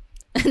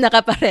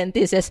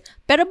 Naka-parenthesis.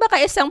 Pero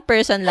baka isang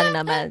person lang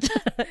naman.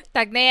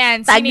 Tag na yan.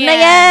 Tag na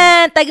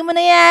yan. Tag mo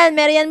na yan,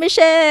 Marianne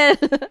Michelle.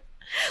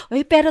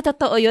 Uy, pero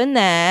totoo yun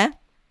na.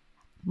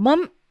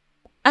 Ma'am,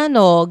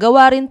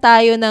 gawa rin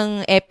tayo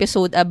ng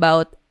episode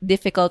about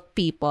difficult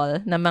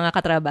people na mga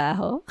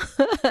katrabaho.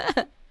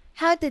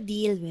 How to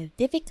deal with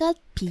difficult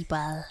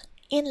people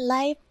in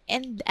life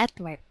and at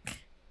work.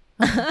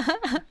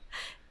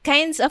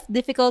 Kinds of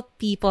difficult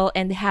people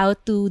and how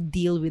to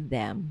deal with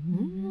them.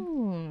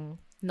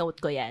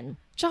 Note ko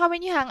yan. Tsaka when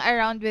you hang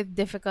around with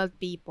difficult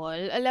people,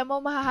 alam mo,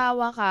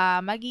 mahahawa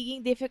ka, magiging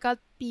difficult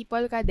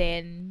people ka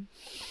din.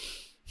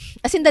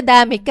 As in,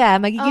 dadami ka,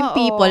 magiging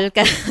people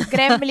ka.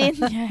 Gremlin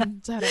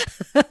yan. Charot.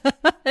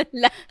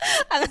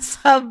 Ang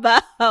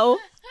sabaw.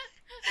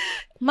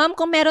 Ma'am,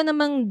 kung meron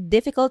namang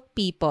difficult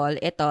people,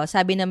 ito,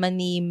 sabi naman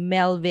ni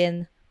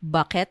Melvin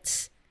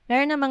Buckets,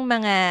 meron namang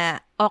mga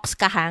ox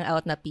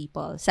ka-hangout na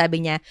people.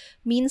 Sabi niya,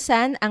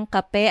 minsan ang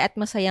kape at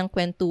masayang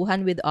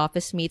kwentuhan with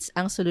office mates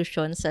ang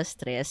solusyon sa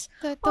stress.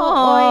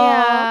 Totoo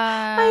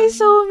yan. I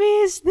so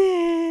miss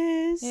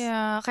this.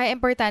 Yeah, kaya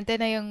importante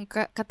na yung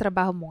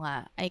katrabaho mo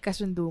nga ay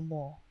kasundo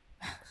mo.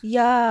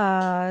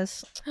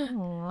 Yes.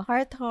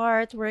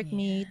 Heart,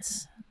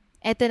 workmates.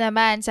 Ito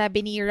naman,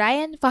 sabi ni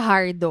Ryan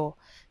Fajardo,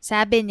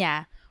 sabi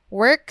niya,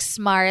 work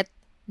smart,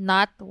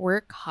 not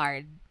work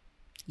hard.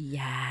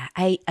 Yeah,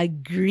 I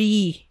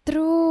agree.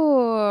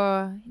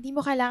 True. Hindi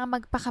mo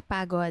kailangan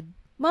magpakapagod.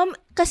 Ma'am,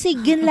 kasi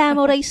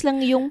ginlamorize lang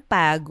yung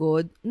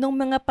pagod nung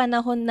mga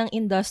panahon ng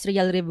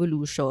Industrial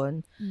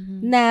Revolution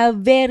na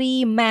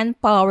very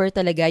manpower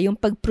talaga yung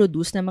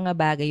pag-produce ng mga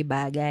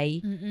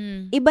bagay-bagay.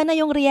 Iba na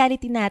yung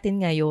reality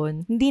natin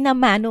ngayon. Hindi na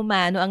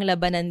mano-mano ang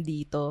labanan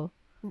dito.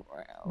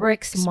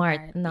 Work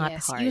smart, not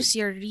hard. Use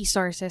your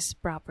resources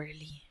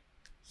properly.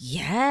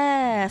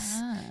 Yes.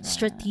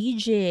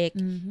 Strategic.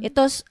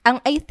 Ito,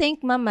 I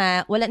think,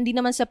 Mama, hindi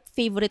naman sa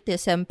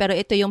favoritism, pero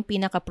ito yung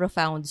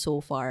pinaka-profound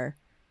so far.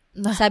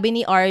 Sabi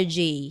ni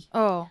RJ,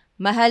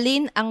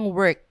 mahalin ang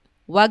work,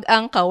 wag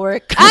ang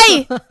ka-work.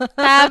 Ay!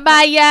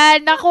 Tama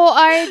yan. Ako,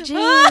 RJ.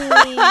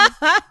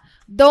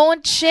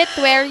 Don't shit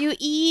where you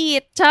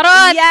eat.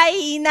 Charot!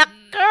 Yay!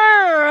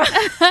 Naker!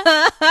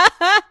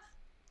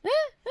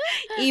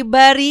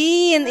 Iba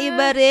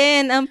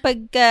rin ang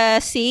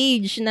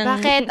pagka-sage ng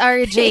Bakit,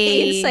 RJ?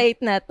 insight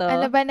na to.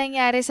 Ano ba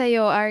nangyari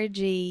sa'yo, RJ?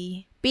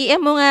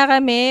 PM mo nga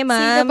kami,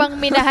 ma'am. Sino bang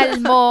minahal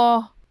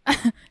mo?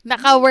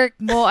 Naka-work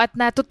mo at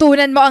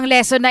natutunan mo ang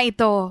lesson na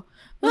ito.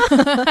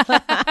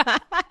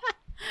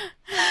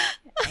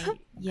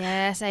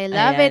 Yes, I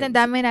love it. Ang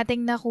dami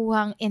nating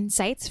nakuhang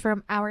insights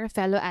from our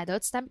fellow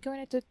adults. Dami ko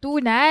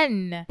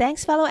natutunan.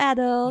 Thanks, fellow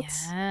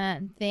adults.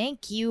 Yan.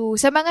 Thank you.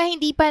 Sa mga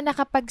hindi pa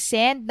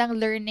nakapag-send ng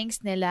learnings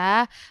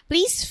nila,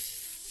 please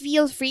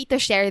feel free to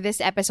share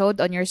this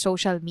episode on your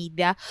social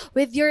media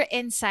with your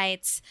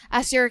insights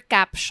as your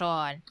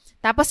caption.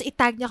 Tapos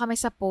itag nyo kami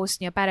sa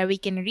post nyo para we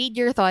can read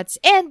your thoughts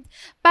and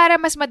para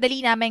mas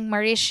madali naming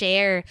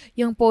ma-share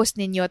yung post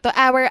ninyo to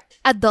our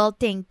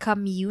adulting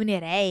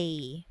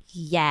community.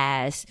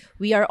 Yes,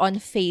 we are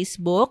on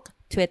Facebook,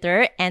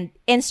 Twitter, and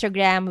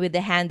Instagram with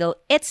the handle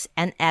It's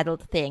an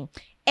Adult Thing.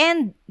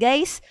 And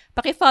guys,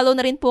 paki-follow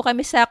na rin po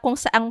kami sa kung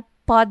saang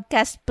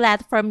podcast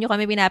platform nyo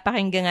kami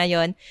pinapakinggan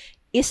ngayon.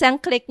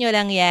 Isang click nyo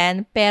lang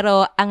yan,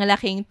 pero ang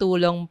laking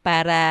tulong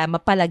para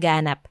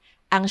mapalaganap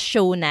ang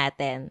show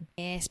natin.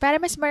 Yes, para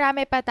mas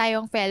marami pa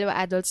tayong fellow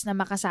adults na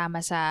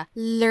makasama sa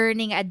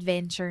learning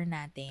adventure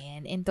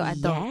natin into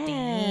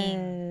adulting.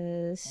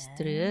 Yes,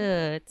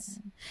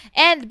 truth.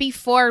 And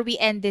before we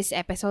end this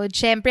episode,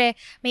 syempre,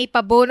 may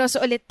pabonus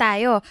ulit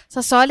tayo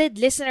sa solid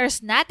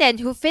listeners natin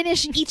who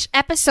finish each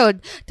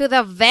episode to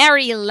the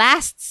very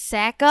last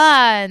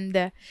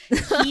second.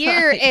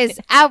 Here is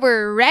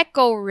our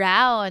Reco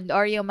Round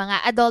or yung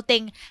mga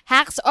adulting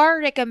hacks or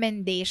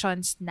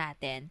recommendations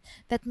natin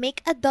that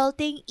make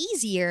adulting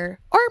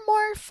easier or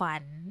more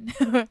fun.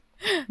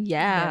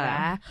 Yeah.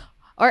 Diba?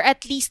 Or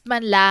at least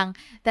man lang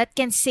that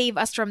can save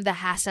us from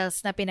the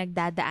hassles na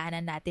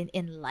pinagdadaanan natin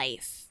in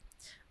life.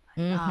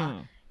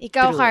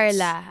 Ikaw, Truths.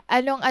 Carla,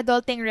 anong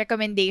adulting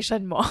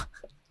recommendation mo?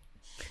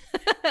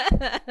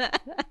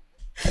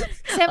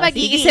 Kasi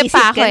mag-iisip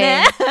pa ako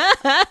eh.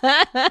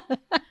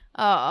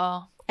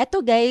 Oo. Eto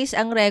guys,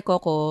 ang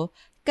reko ko,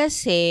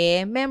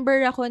 kasi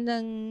member ako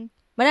ng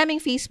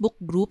maraming Facebook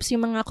groups,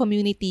 yung mga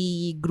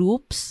community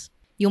groups,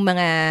 yung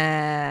mga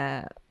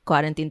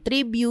quarantine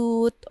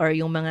tribute, or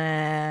yung mga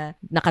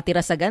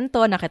nakatira sa ganto,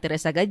 nakatira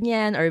sa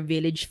ganyan, or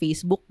village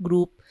Facebook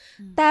group.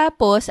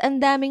 Tapos, ang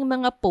daming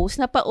mga posts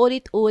na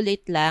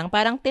paulit-ulit lang.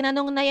 Parang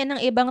tinanong na yan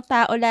ng ibang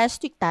tao last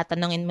week,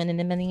 tatanungin mo na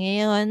naman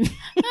ngayon.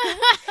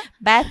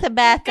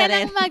 Bata-bata Ka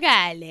rin. nang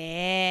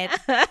magalit.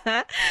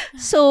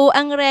 So,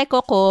 ang reko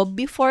ko,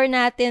 before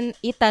natin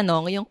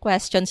itanong yung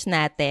questions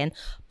natin,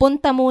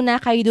 punta muna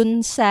kayo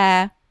dun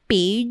sa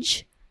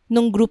page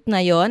nung group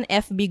na yon,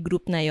 FB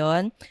group na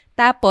yon.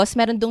 Tapos,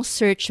 meron dong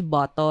search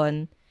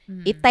button.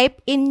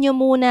 I-type in nyo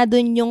muna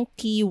dun yung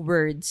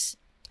keywords.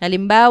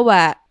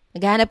 Halimbawa,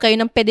 naghahanap kayo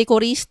ng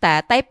pedikurista,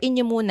 type in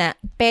nyo muna,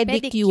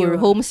 pedicure,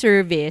 home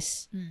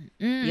service.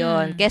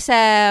 Yon.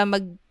 Kesa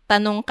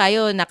magtanong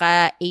kayo,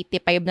 naka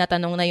 85 na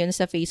tanong na yun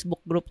sa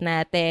Facebook group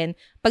natin.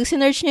 Pag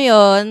sinerch nyo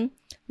yon,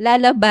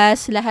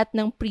 lalabas lahat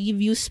ng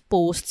previous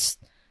posts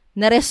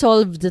na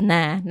resolved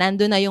na.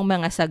 Nandun na yung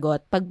mga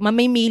sagot. Pag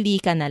mamimili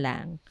ka na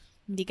lang.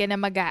 Hindi ka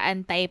na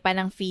mag-aantay pa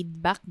ng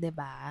feedback,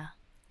 diba?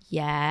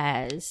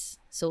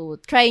 Yes.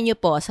 So, try nyo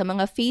po sa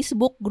mga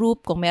Facebook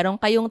group, kung meron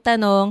kayong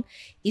tanong,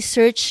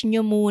 i-search nyo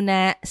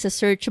muna sa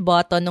search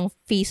button ng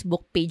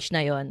Facebook page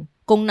na yon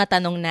kung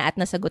natanong na at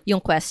nasagot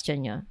yung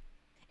question nyo.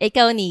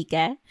 Ikaw,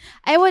 Nika?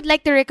 I would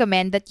like to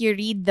recommend that you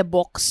read the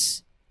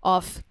books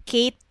of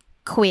Kate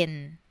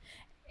Quinn.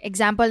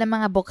 Example ng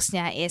mga books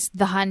niya is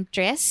The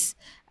Huntress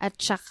at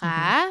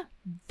saka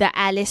The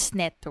Alice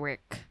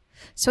Network.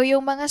 So,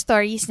 yung mga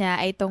stories niya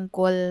ay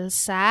tungkol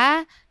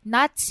sa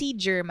Nazi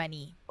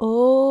Germany.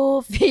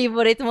 Oh,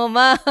 favorite mo,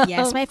 ma.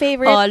 Yes, my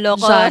favorite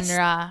Holocaust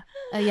genre.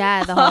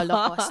 Yeah, the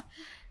Holocaust.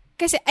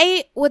 Kasi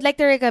I would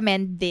like to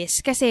recommend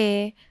this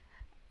kasi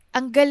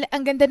ang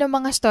ganda ng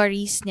mga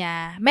stories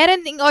niya.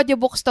 Meron ding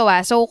audiobooks to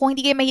So, kung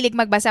hindi kayo mahilig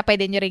magbasa,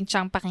 pwede nyo rin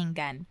siyang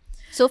pakinggan.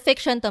 So,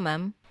 fiction to,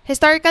 ma'am?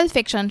 Historical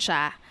fiction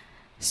siya.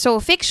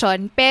 So,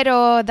 fiction,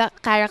 pero the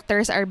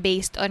characters are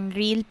based on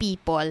real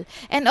people.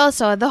 And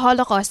also, the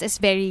Holocaust is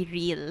very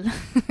real.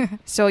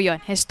 So,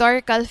 yon,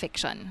 historical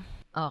fiction.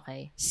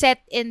 Okay.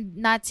 Set in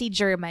Nazi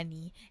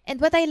Germany.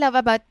 And what I love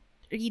about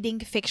reading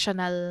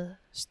fictional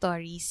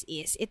stories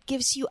is it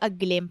gives you a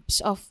glimpse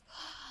of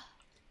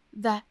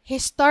the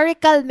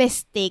historical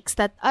mistakes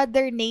that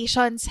other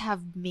nations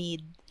have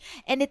made.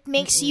 And it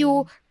makes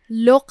you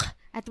look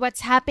at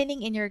what's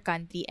happening in your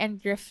country and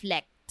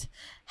reflect.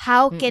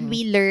 How can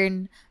we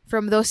learn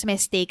from those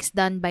mistakes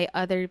done by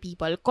other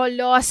people?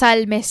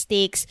 Colossal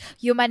mistakes,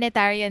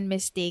 humanitarian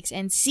mistakes,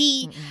 and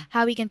see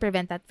how we can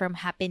prevent that from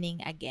happening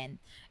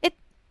again. It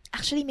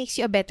actually makes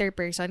you a better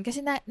person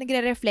kasi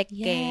nagre-reflect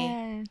ka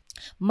eh.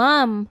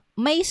 Ma'am,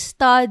 may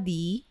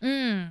study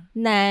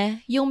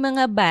na yung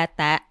mga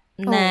bata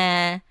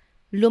na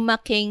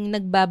lumaking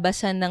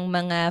nagbabasa ng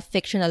mga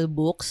fictional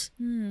books,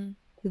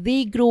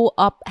 they grow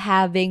up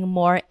having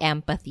more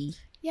empathy.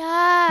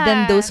 Yes.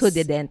 Than those who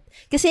didn't.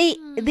 Kasi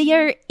they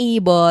are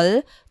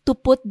able to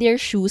put their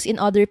shoes in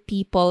other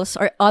people's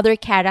or other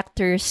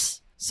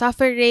characters'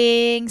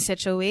 suffering,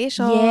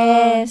 situation.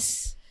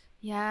 Yes.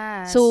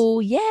 Yes.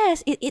 So,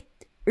 yes, it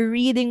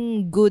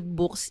reading good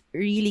books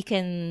really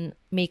can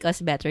make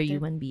us better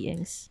human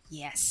beings.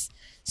 Yes.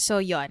 So,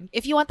 yon.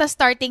 If you want a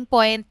starting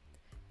point,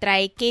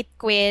 try Kate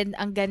Quinn.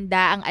 Ang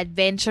ganda, ang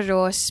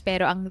adventurous,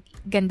 pero ang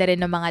ganda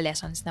rin ng mga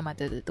lessons na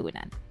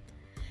matututunan.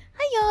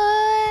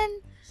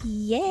 Ayun!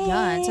 Yay!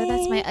 Yan. So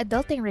that's my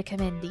adulting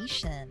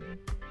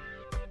recommendation.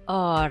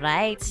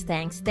 Alright,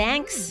 thanks.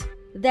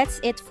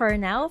 That's it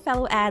for now,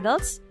 fellow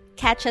adults.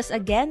 Catch us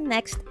again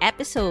next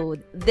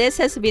episode.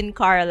 This has been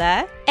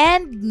Carla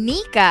and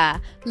Nika,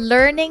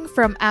 learning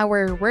from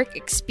our work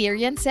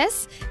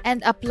experiences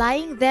and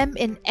applying them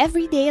in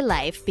everyday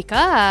life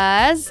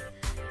because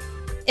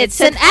it's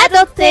an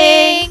adult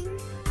thing!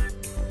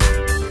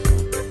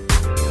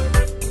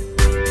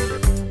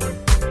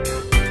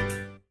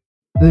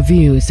 The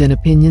views and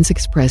opinions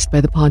expressed by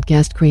the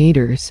podcast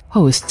creators,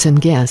 hosts, and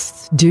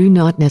guests do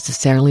not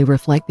necessarily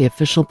reflect the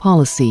official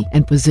policy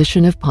and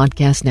position of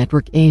Podcast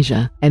Network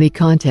Asia. Any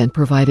content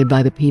provided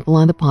by the people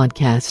on the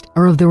podcast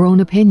are of their own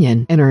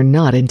opinion and are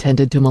not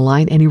intended to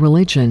malign any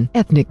religion,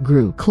 ethnic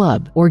group,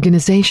 club,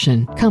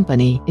 organization,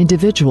 company,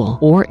 individual,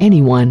 or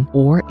anyone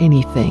or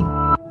anything.